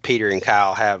know Peter and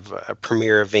Kyle have a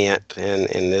premier event, and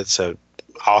it's a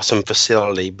awesome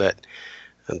facility, but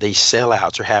these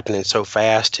sellouts are happening so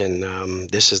fast, and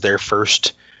this is their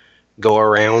first go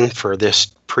around for this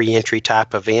pre-entry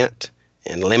type event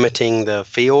and limiting the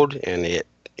field, and it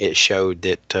showed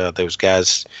that those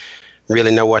guys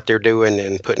really know what they're doing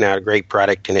and putting out a great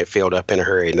product, and it filled up in a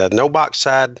hurry. The no box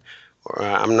side,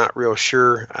 I'm not real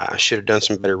sure. I should have done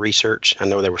some better research. I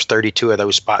know there was 32 of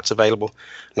those spots available.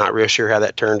 Not real sure how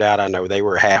that turned out. I know they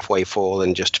were halfway full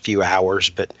in just a few hours,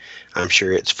 but I'm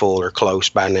sure it's full or close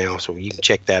by now. So you can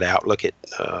check that out. Look at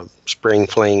Spring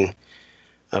Fling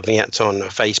events on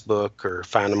Facebook or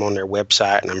find them on their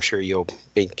website, and I'm sure you'll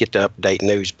get the update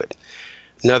news. But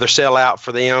another sellout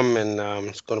for them, and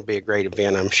it's going to be a great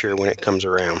event, I'm sure, when it comes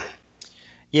around.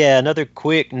 Yeah, another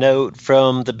quick note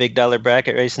from the big dollar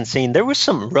bracket racing scene. There was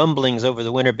some rumblings over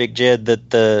the winter, Big Jed, that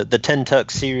the 10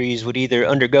 Tuck series would either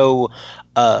undergo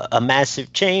a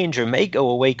massive change or may go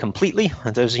away completely.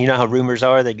 Those, you know how rumors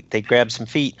are, they grab some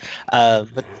feet.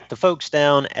 But the folks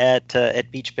down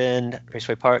at Beach Bend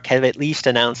Raceway Park have at least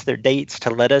announced their dates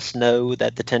to let us know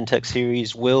that the 10 Tuck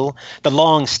series will, the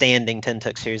long-standing 10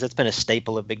 Tuck series, that's been a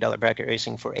staple of big dollar bracket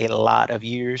racing for a lot of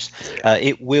years.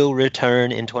 It will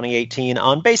return in 2018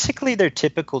 on basically their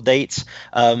typical dates.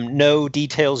 No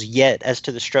details yet as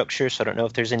to the structure, so I don't know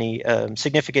if there's any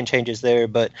significant changes there,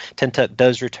 but 10 Tuck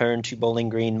does return to Bowling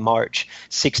Green March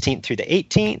 16th through the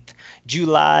 18th.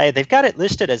 July, they've got it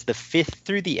listed as the 5th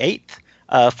through the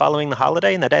 8th following the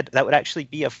holiday, and that would actually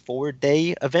be a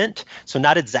 4-day event. So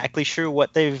not exactly sure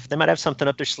what they might have something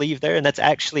up their sleeve there, and that's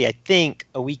actually, I think,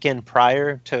 a weekend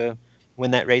prior to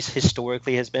when that race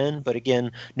historically has been. But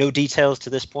again, no details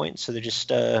to this point, so they're just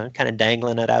kind of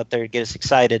dangling it out there to get us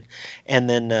excited. And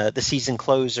then the season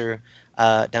closer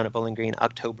down at Bowling Green,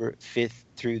 October 5th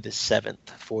through the 7th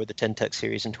for the 10 Tuck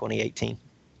Series in 2018.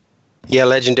 Yeah,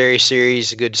 Legendary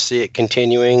Series. Good to see it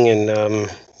continuing. And,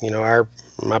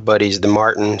 my buddies, the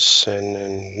Martins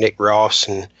and Nick Ross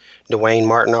and Dwayne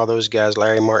Martin, all those guys,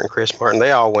 Larry Martin, Chris Martin,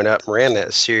 they all went up and ran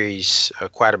that series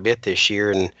quite a bit this year.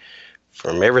 And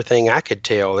from everything I could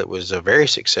tell, it was a very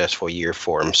successful year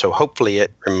for them. So hopefully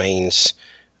it remains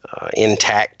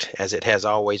intact as it has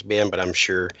always been. But I'm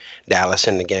sure Dallas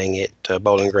and the gang at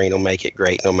Bowling Green will make it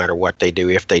great no matter what they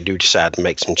do, if they do decide to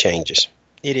make some changes.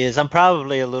 It is. I'm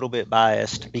probably a little bit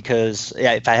biased because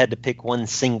if I had to pick one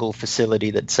single facility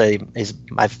that say is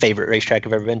my favorite racetrack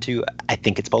I've ever been to, I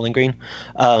think it's Bowling Green.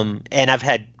 And I've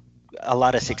had a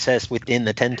lot of success within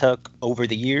the 10 tuck over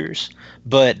the years,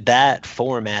 but that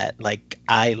format, like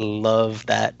I love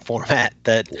that format,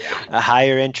 that a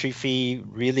higher entry fee,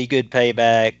 really good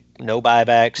payback, no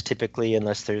buybacks typically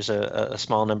unless there's a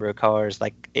small number of cars.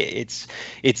 Like it's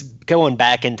going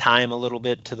back in time a little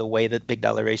bit to the way that big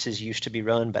dollar races used to be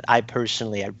run, but I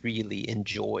really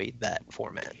enjoy that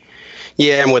format.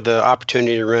 Yeah, and with the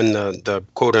opportunity to run the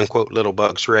quote unquote little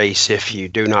bucks race, if you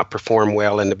do not perform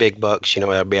well in the big bucks,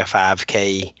 there'll be a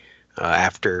 5K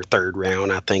after third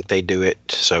round. I think they do it.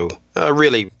 So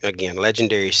really, again,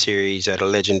 Legendary Series at a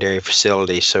legendary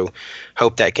facility. So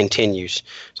hope that continues.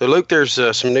 So Luke, there's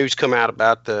some news come out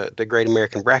about the Great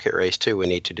American Bracket Race too we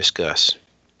need to discuss.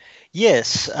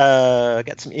 Yes, I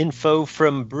got some info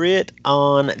from Britt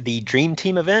on the Dream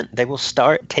Team event. They will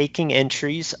start taking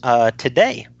entries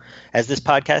today as this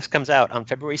podcast comes out on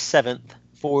February 7th.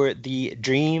 For the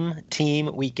Dream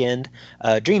Team weekend,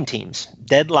 Dream Teams.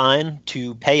 Deadline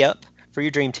to pay up for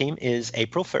your Dream Team is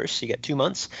April 1st. So you get 2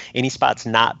 months. Any spots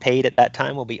not paid at that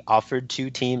time will be offered to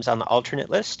teams on the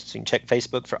alternate list. So you can check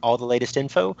Facebook for all the latest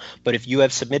info. But if you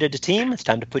have submitted a team, it's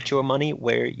time to put your money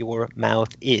where your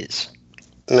mouth is.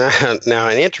 Now,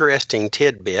 an interesting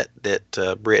tidbit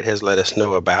that Britt has let us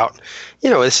know about.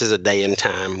 This is a day and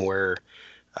time where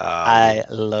I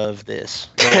love this.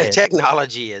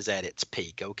 Technology is at its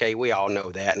peak. Okay, we all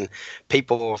know that, and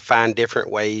people will find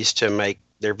different ways to make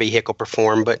their vehicle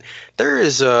perform. But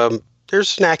there's an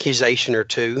accusation or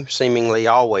two, seemingly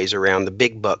always around the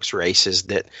big bucks races,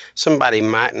 that somebody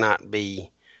might not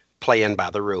be playing by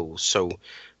the rules. So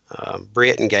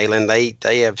Britt and Galen,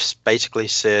 they have basically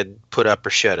said, put up or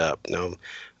shut up.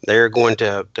 They're going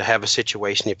to have a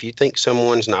situation. If you think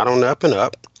someone's not on the up and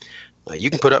up,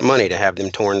 you can put up money to have them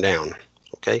torn down.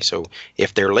 Okay, so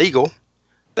if they're legal,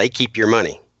 they keep your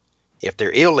money. If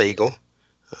they're illegal,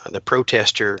 the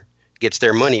protester gets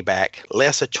their money back,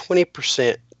 less a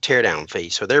 20% teardown fee.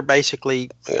 So they're basically,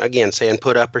 again, saying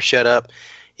put up or shut up.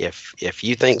 If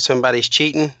you think somebody's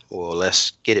cheating, well,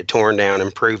 let's get it torn down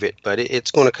and prove it. But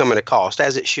it's going to come at a cost,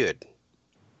 as it should.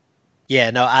 Yeah,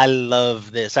 no, I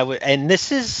love this. And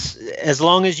this is, as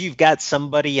long as you've got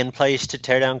somebody in place to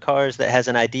tear down cars that has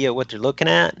an idea of what they're looking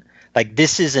at, like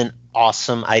this is an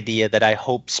awesome idea that I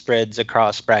hope spreads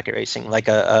across bracket racing, like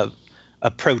a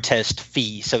protest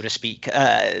fee, so to speak.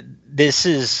 This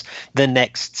is the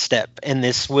next step, and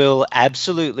this will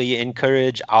absolutely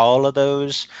encourage all of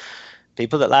those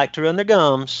people that like to run their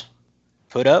gums.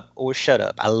 Put up or shut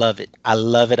up. I love it. I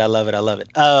love it. I love it. I love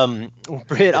it.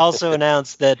 Britt also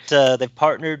announced that they've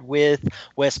partnered with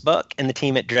Wes Buck and the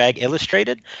team at Drag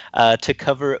Illustrated to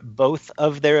cover both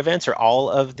of their events, or all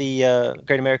of the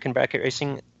Great American Bracket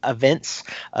Racing events,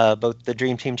 both the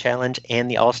Dream Team Challenge and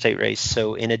the All-State Race.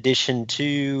 So in addition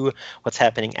to what's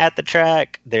happening at the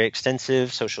track, their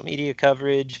extensive social media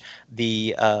coverage,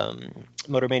 the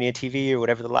Motormania TV or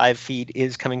whatever the live feed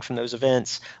is coming from those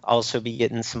events, also be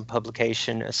getting some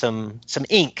publication, some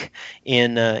ink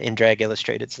in Drag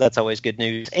Illustrated. So that's always good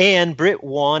news. And Britt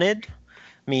wanted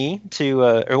me to,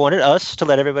 or wanted us to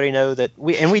let everybody know that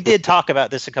we did talk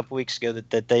about this a couple weeks ago,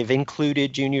 that they've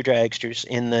included junior dragsters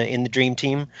in the Dream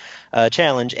Team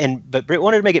challenge. But Britt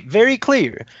wanted to make it very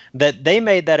clear that they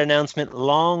made that announcement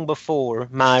long before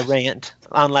my rant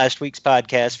on last week's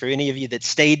podcast. For any of you that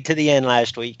stayed to the end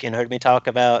last week and heard me talk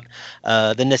about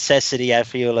the necessity I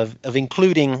feel of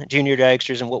including junior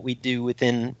dragsters and what we do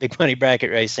within big money bracket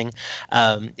racing,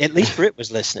 at least Britt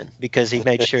was listening, because he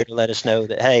made sure to let us know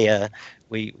that, hey,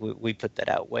 we put that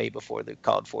out way before they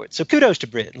called for it. So kudos to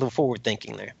Britt. A little forward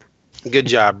thinking there. Good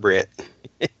job, Britt.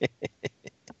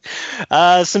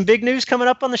 Some big news coming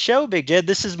up on the show, Big Jed.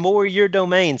 This is more your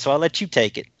domain, so I'll let you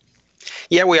take it.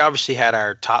 Yeah, we obviously had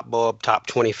our top bulb, top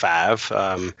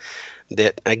 25.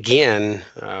 That again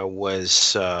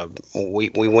was we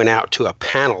went out to a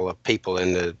panel of people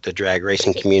in the drag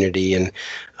racing community and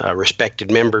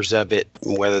respected members of it,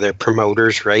 whether they're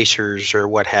promoters, racers, or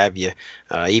what have you,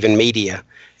 even media.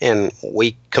 And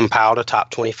we compiled a top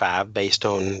 25 based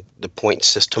on the point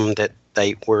system that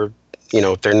they were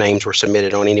if their names were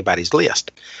submitted on anybody's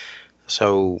list.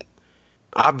 So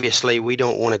obviously, we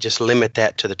don't want to just limit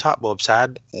that to the top bulb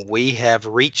side. We have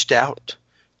reached out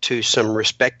to some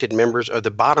respected members of the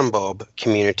bottom bulb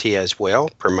community as well,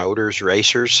 promoters,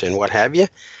 racers, and what have you.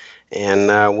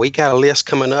 And we got a list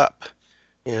coming up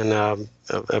in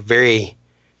a very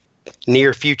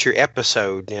near future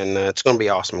episode, and it's going to be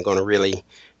awesome. I'm going to really,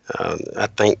 I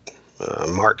think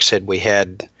Mark said we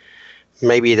had,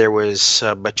 maybe there was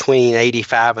between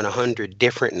 85 and 100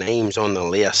 different names on the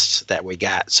lists that we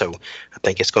got. So I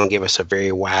think it's going to give us a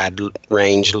very wide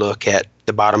range look at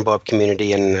the bottom bulb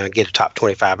community and get a top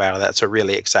 25 out of that. So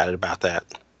really excited about that.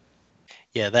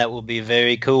 Yeah, that will be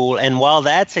very cool. And while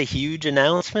that's a huge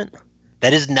announcement,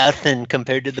 that is nothing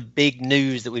compared to the big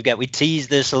news that we've got. We teased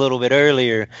this a little bit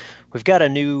earlier. We've got a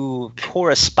new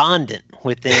correspondent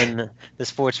within the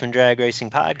Sportsman Drag Racing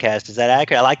Podcast. Is that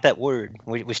accurate? I like that word.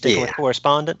 We sticking with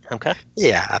correspondent? Okay.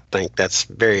 Yeah, I think that's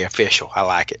very official. I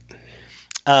like it.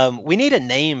 We need a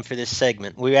name for this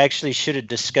segment. We actually should have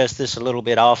discussed this a little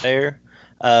bit off air.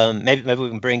 Maybe we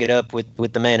can bring it up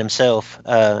with the man himself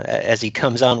as he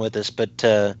comes on with us. But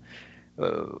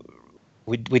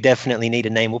we definitely need a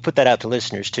name. We'll put that out to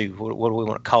listeners too. What do we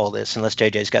want to call this? Unless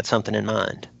JJ's got something in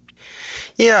mind.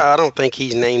 Yeah, I don't think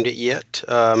he's named it yet,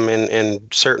 and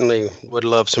certainly would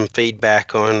love some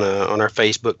feedback on our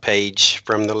Facebook page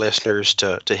from the listeners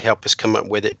to help us come up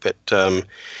with it. But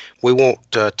we won't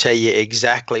tell you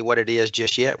exactly what it is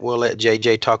just yet. We'll let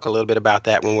JJ talk a little bit about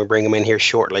that when we bring him in here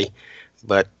shortly.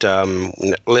 But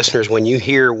listeners, when you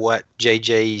hear what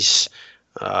JJ's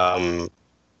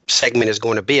segment is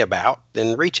going to be about,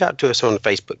 then reach out to us on the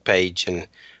Facebook page and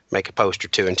make a post or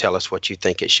two and tell us what you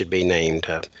think it should be named.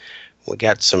 We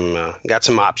got some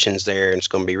options there, and it's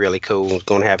going to be really cool. We're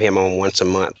going to have him on once a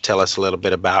month, tell us a little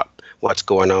bit about what's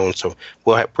going on. So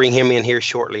we'll bring him in here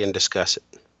shortly and discuss it.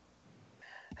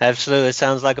 Absolutely.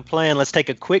 Sounds like a plan. Let's take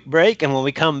a quick break, and when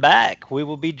we come back, we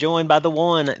will be joined by the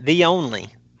one, the only,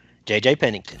 JJ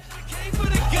Pennington.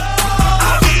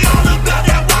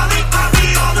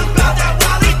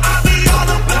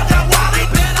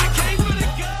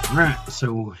 All right,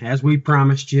 so as we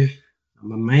promised you,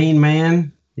 my main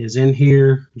man is in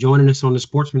here joining us on the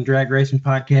Sportsman Drag Racing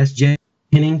Podcast, Jay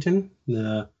Pennington,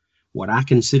 what I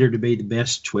consider to be the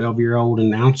best 12-year-old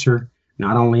announcer,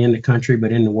 not only in the country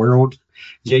but in the world.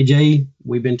 JJ,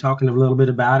 we've been talking a little bit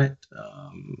about it.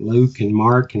 Luke and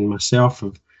Mark and myself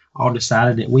have all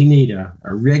decided that we need a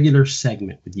regular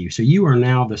segment with you. So you are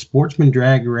now the Sportsman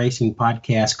Drag Racing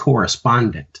Podcast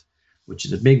correspondent, which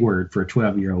is a big word for a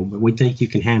 12-year-old, but we think you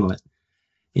can handle it.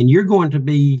 And you're going to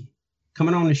be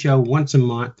coming on the show once a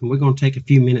month, and we're going to take a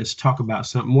few minutes to talk about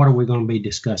something. What are we going to be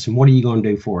discussing? What are you going to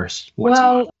do for us?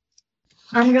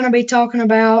 I'm going to be talking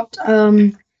about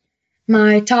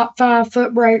my top 5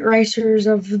 foot brake racers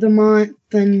of the month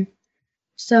and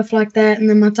stuff like that, and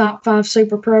then my top 5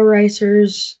 super pro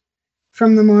racers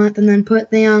from the month, and then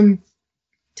put them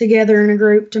together in a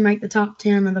group to make the top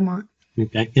 10 of the month.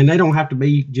 Okay, and they don't have to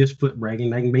be just foot braking.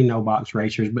 They can be no box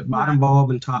racers, but bottom bulb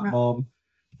and top bulb.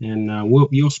 And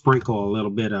you'll sprinkle a little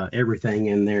bit of everything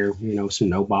in there, some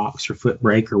no box or foot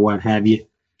brake or what have you.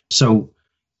 So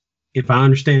if I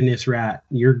understand this right,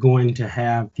 you're going to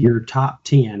have your top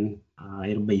 10.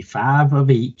 It'll be 5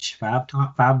 of each, 5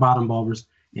 top, 5 bottom bulbers,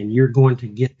 and you're going to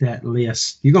get that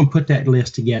list. You're going to put that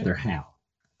list together how?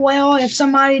 Well, if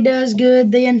somebody does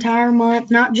good the entire month,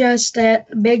 not just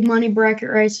at big money bracket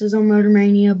races on Motor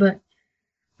Mania, but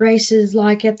races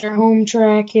like at their home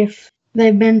track, if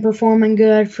they've been performing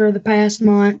good for the past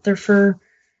month or for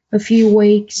a few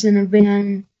weeks and have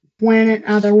been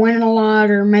either winning a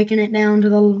lot or making it down to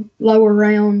the lower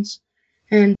rounds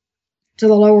and to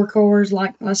the lower cores,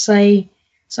 like let's say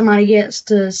somebody gets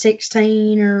to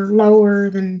 16 or lower,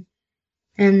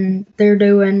 and they're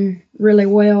doing really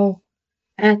well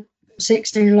at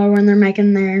 16 or lower and they're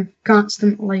making there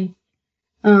constantly,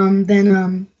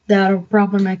 then that'll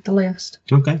probably make the list.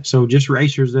 Okay, so just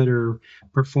racers that are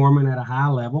performing at a high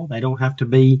level. They don't have to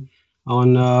be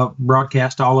on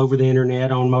broadcast all over the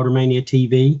internet on Motor Mania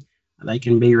TV. They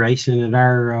can be racing at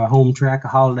our home track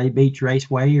of Holiday Beach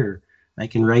Raceway, or they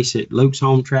can race at Luke's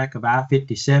home track of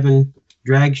I-57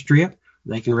 Drag Strip.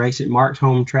 They can race at Mark's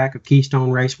home track of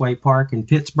Keystone Raceway Park in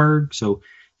Pittsburgh. So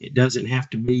it doesn't have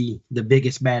to be the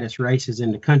biggest, baddest races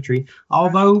in the country,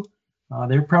 although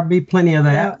there'll probably be plenty of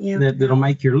that'll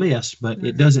make your list, but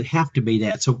it doesn't have to be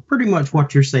that. So pretty much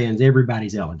what you're saying is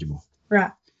everybody's eligible.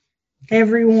 Right.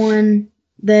 Anyone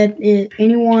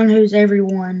who's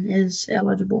everyone is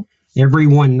eligible.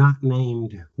 Everyone not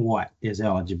named what is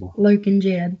eligible? Luke and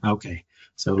Jed. Okay.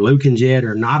 So Luke and Jed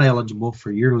are not eligible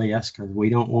for your list because we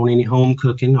don't want any home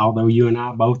cooking, although you and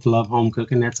I both love home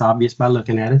cooking. That's obvious by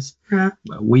looking at us. Right.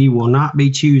 But we will not be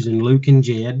choosing Luke and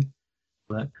Jed.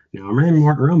 But now I'm in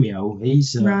Mark Romeo.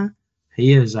 He's Right.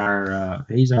 he is our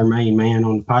main man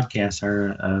on the podcast,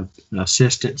 our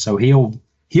assistant. So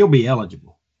he'll be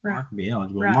eligible. Right. Mark will be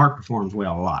eligible. Right. Mark performs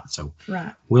well a lot, so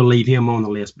Right. we'll leave him on the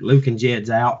list. But Luke and Jed's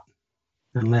out.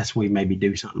 Unless we maybe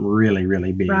do something really,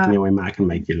 really big, Right. then we might can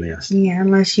make your list. Yeah,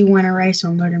 unless you win a race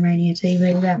on Motor Mania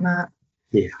TV,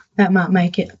 that might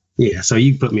make it. Yeah, so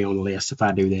you can put me on the list if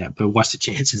I do that. But what's the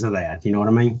chances of that? You know what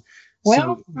I mean?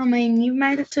 Well, I mean, you've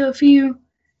made it to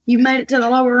the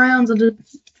lower rounds of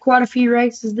quite a few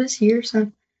races this year, so.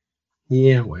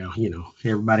 Yeah, well,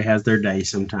 everybody has their day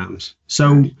sometimes.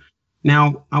 So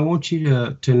now I want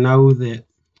you to know that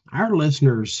our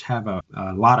listeners have a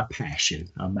lot of passion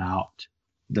about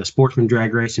the Sportsman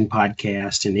Drag Racing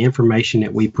Podcast and the information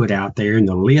that we put out there and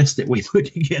the list that we put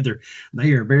together.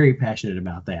 They are very passionate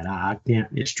about that. I can't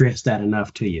stress that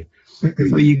enough to you.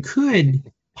 So you could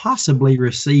possibly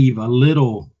receive a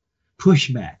little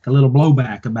pushback, a little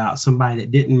blowback about somebody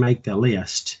that didn't make the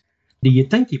list. Do you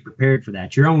think you're prepared for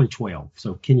that? You're only 12,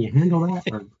 so can you handle that?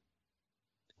 Or?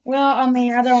 Well, I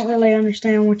mean, I don't really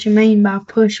understand what you mean by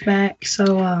pushback,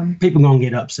 so People gonna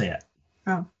get upset.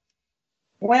 Oh.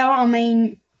 Well, I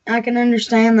mean, I can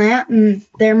understand that, and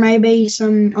there may be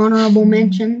some honorable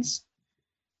mentions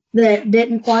that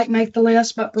didn't quite make the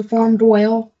list but performed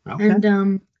well. Okay.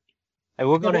 And Hey,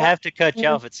 we're going to have to cut you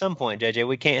off at some point, JJ.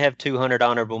 We can't have 200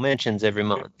 honorable mentions every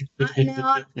month. I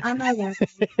know that.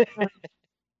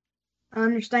 I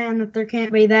understand that there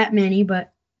can't be that many,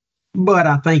 but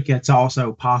I think it's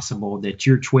also possible that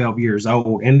you're 12 years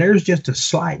old and there's just a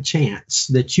slight chance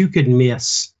that you could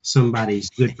miss somebody's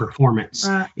good performance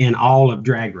Right. in all of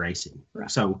drag racing.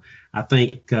 Right. So I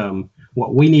think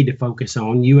what we need to focus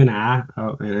on, you and I,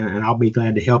 and I'll be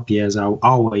glad to help you as I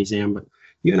always am, but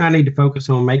you and I need to focus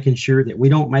on making sure that we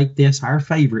don't make this our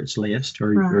favorites list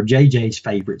or JJ's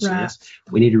favorites list.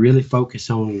 We need to really focus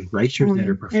on racers that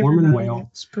are performing well.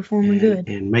 It's performing good.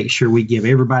 And make sure we give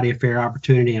everybody a fair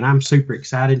opportunity. And I'm super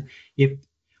excited. If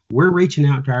we're reaching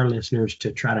out to our listeners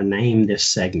to try to name this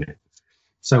segment.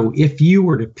 So if you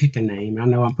were to pick a name, I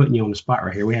know I'm putting you on the spot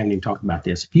right here. We haven't even talked about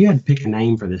this. If you had to pick a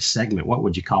name for this segment, what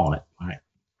would you call it? All right.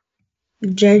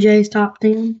 JJ's Top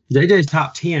 10. JJ's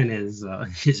Top 10 is a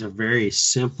very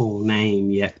simple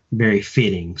name, yet very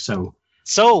fitting. So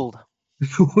Sold.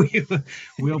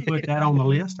 we'll put that on the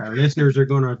list. Our listeners are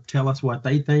going to tell us what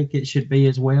they think it should be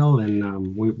as well. And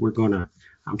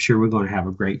I'm sure we're going to have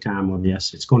a great time with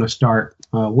this. It's going to start.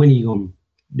 When are you going to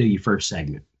do your first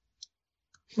segment?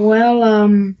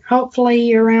 Well,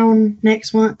 hopefully around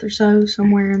next month or so,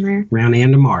 somewhere in there. Around the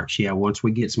end of March. Yeah, once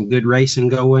we get some good racing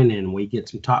going and we get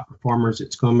some top performers,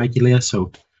 it's going to make your list. So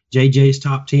JJ's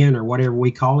Top 10 or whatever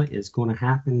we call it is going to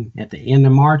happen at the end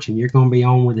of March, and you're going to be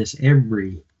on with us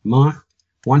every month,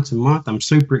 once a month. I'm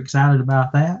super excited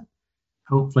about that.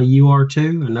 Hopefully you are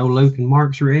too. I know Luke and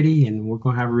Mark's ready, and we're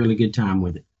going to have a really good time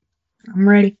with it. I'm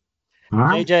ready. All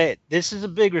right. JJ, this is a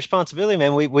big responsibility,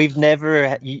 man. We've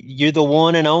never, you're the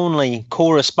one and only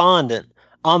correspondent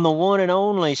on the one and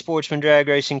only Sportsman Drag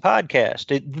Racing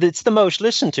Podcast. It's the most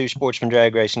listened to Sportsman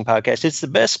Drag Racing Podcast. It's the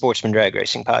best Sportsman Drag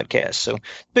Racing Podcast. So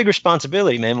big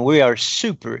responsibility, man. We are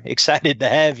super excited to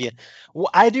have you.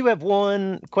 I do have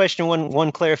one question,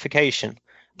 one clarification,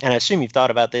 and I assume you've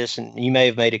thought about this and you may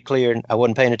have made it clear and I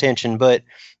wasn't paying attention, but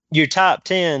your top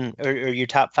 10 or your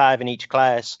top 5 in each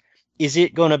class, is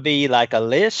it going to be like a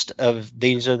list of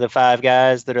these are the 5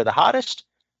 guys that are the hottest?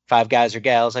 5 guys or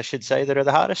gals, I should say, that are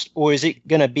the hottest? Or is it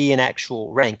going to be an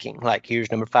actual ranking? Like here's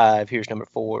number 5, here's number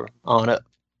 4, on up?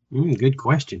 Good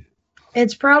question.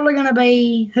 It's probably going to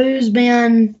be who's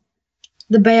been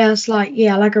the best, like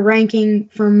a ranking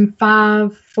from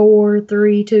 5, 4,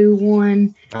 3, 2,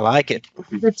 1. I like it.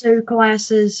 The 2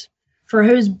 classes for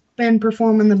who's been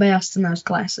performing the best in those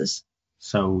classes.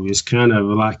 So it's kind of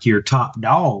like your top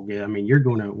dog. I mean, you're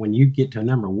going to, when you get to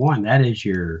number 1, that's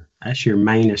your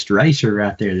mainest racer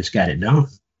right there that's got it done.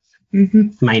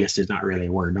 Mm-hmm. Mainest is not really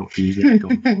a word. Don't use it.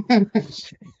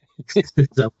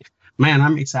 So, man,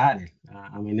 I'm excited.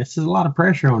 I mean, this is a lot of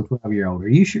pressure on a 12-year-old. Are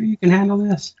you sure you can handle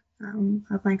this?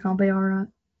 I think I'll be all right.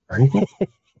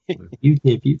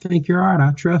 If you think you're all right,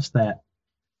 I trust that.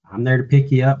 I'm there to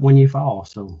pick you up when you fall.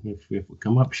 So if we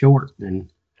come up short, then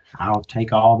I'll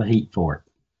take all the heat for it.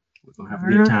 We're going to have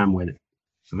a good time with it.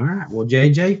 All right. Well,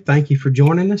 JJ, thank you for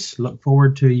joining us. Look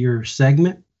forward to your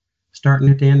segment starting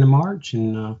at the end of March.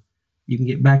 And you can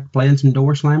get back to playing some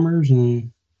door slammers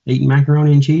and eating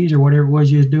macaroni and cheese or whatever it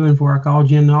was you was doing before I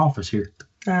called you in the office here?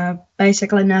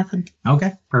 Basically nothing.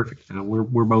 Okay, perfect.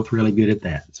 We're both really good at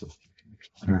that. So,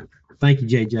 all right. Thank you,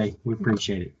 JJ. We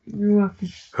appreciate it. You're welcome.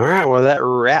 All right. Well, that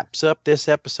wraps up this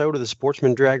episode of the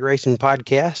Sportsman Drag Racing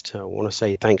Podcast. I want to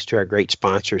say thanks to our great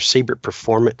sponsors, Siebert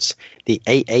Performance, the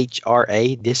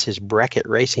AHRA, This is Bracket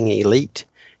Racing Elite,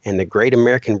 and the Great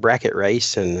American Bracket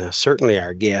Race, and certainly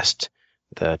our guest,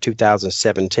 the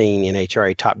 2017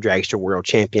 NHRA Top Dragster World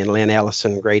Champion, Lynn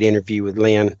Ellison. Great interview with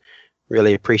Lynn.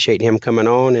 Really appreciate him coming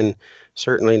on. And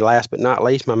certainly, last but not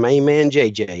least, my main man,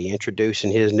 JJ,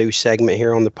 introducing his new segment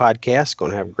here on the podcast.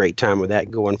 Going to have a great time with that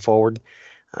going forward.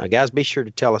 Guys, be sure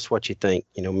to tell us what you think.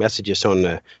 Message us on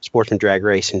the Sportsman Drag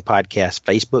Racing Podcast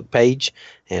Facebook page.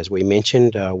 As we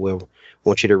mentioned, we'll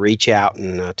want you to reach out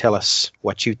and tell us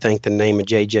what you think the name of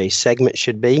JJ's segment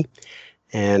should be.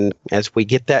 And as we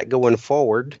get that going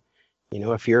forward,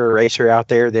 if you're a racer out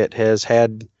there that has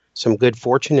had some good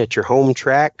fortune at your home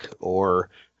track or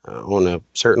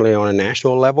certainly on a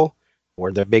national level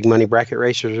where the big money bracket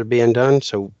racers are being done,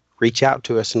 so reach out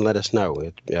to us and let us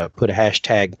know. Put a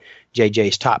hashtag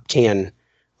JJ's Top 10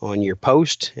 on your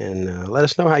post and let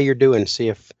us know how you're doing. See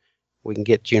if we can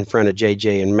get you in front of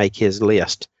JJ and make his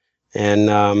list. And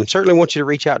certainly want you to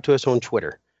reach out to us on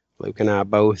Twitter. Luke and I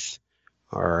both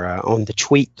are on the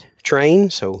tweet train,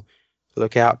 so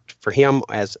look out for him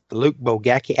as Luke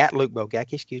Bogacki, at Luke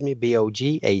Bogacki,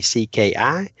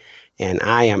 Bogacki, and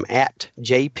I am at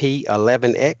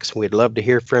JP11X. We'd love to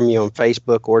hear from you on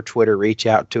Facebook or Twitter. Reach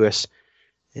out to us,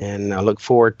 and I look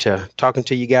forward to talking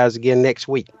to you guys again next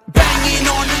week. Banging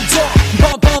on the door,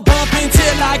 bump, bump, bump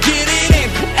until I get it in.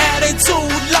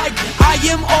 Attitude like I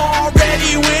am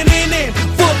already winning in.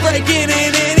 Foot breaking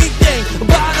in anything.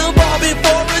 Bottom ball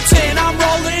before a 10. I'm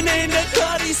rolling in the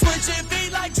cutty, switching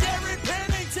feet like Jared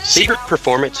Pennington. Siebert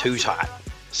Performance, who's hot?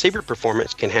 Siebert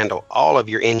Performance can handle all of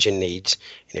your engine needs.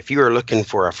 And if you are looking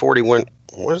for a 41,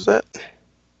 what is that?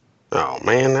 Oh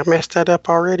man, I messed that up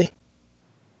already.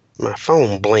 My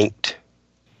phone blinked.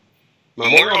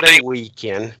 Memorial Day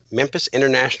weekend, Memphis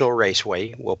International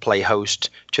Raceway will play host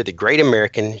to the Great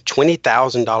American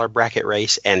 $20,000 Bracket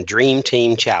Race and Dream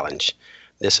Team Challenge.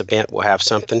 This event will have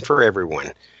something for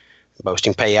everyone,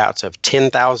 boasting payouts of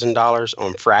 $10,000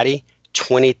 on Friday,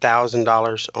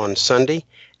 $20,000 on Sunday,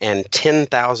 and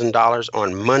 $10,000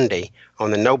 on Monday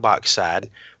on the no-box side,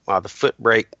 while the foot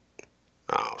brake...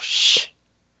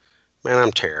 Man,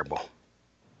 I'm terrible.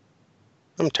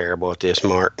 I'm terrible at this,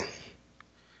 Mark.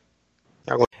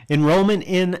 Enrollment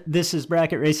in This is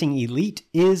Bracket Racing Elite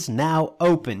is now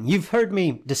open. You've heard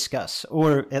me discuss,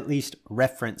 or at least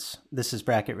reference, This is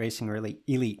Bracket Racing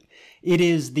Elite. It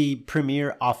is the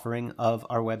premier offering of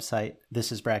our website,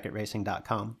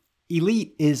 thisisbracketracing.com.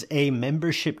 Elite is a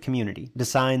membership community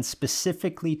designed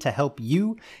specifically to help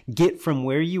you get from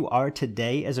where you are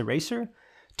today as a racer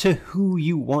to who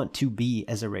you want to be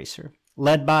as a racer.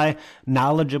 Led by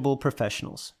knowledgeable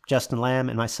professionals. Justin Lamb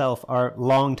and myself are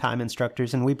longtime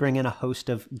instructors, and we bring in a host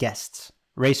of guests,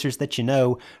 racers that you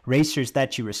know, racers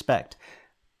that you respect.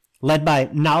 Led by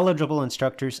knowledgeable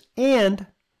instructors and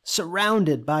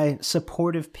surrounded by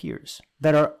supportive peers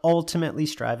that are ultimately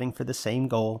striving for the same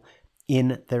goal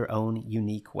in their own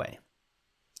unique way.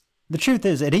 The truth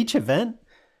is, at each event,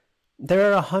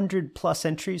 there are 100+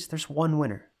 entries. There's one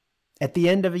winner. At the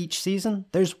end of each season,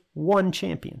 there's one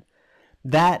champion.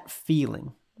 That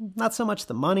feeling, not so much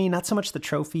the money, not so much the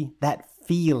trophy, that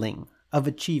feeling of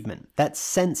achievement, that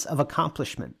sense of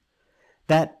accomplishment,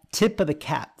 that tip of the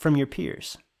cap from your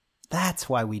peers. That's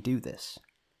why we do this.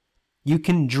 You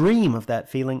can dream of that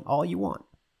feeling all you want,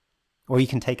 or you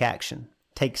can take action,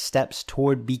 take steps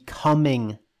toward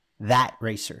becoming that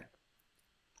racer.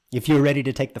 If you're ready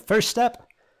to take the first step,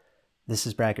 This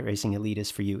is Bracket Racing Elite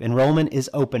is for you. Enrollment is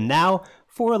open now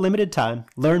for a limited time.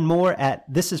 Learn more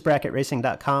at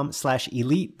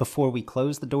thisisbracketracing.com/elite before we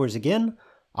close the doors again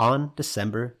on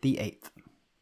December the 8th.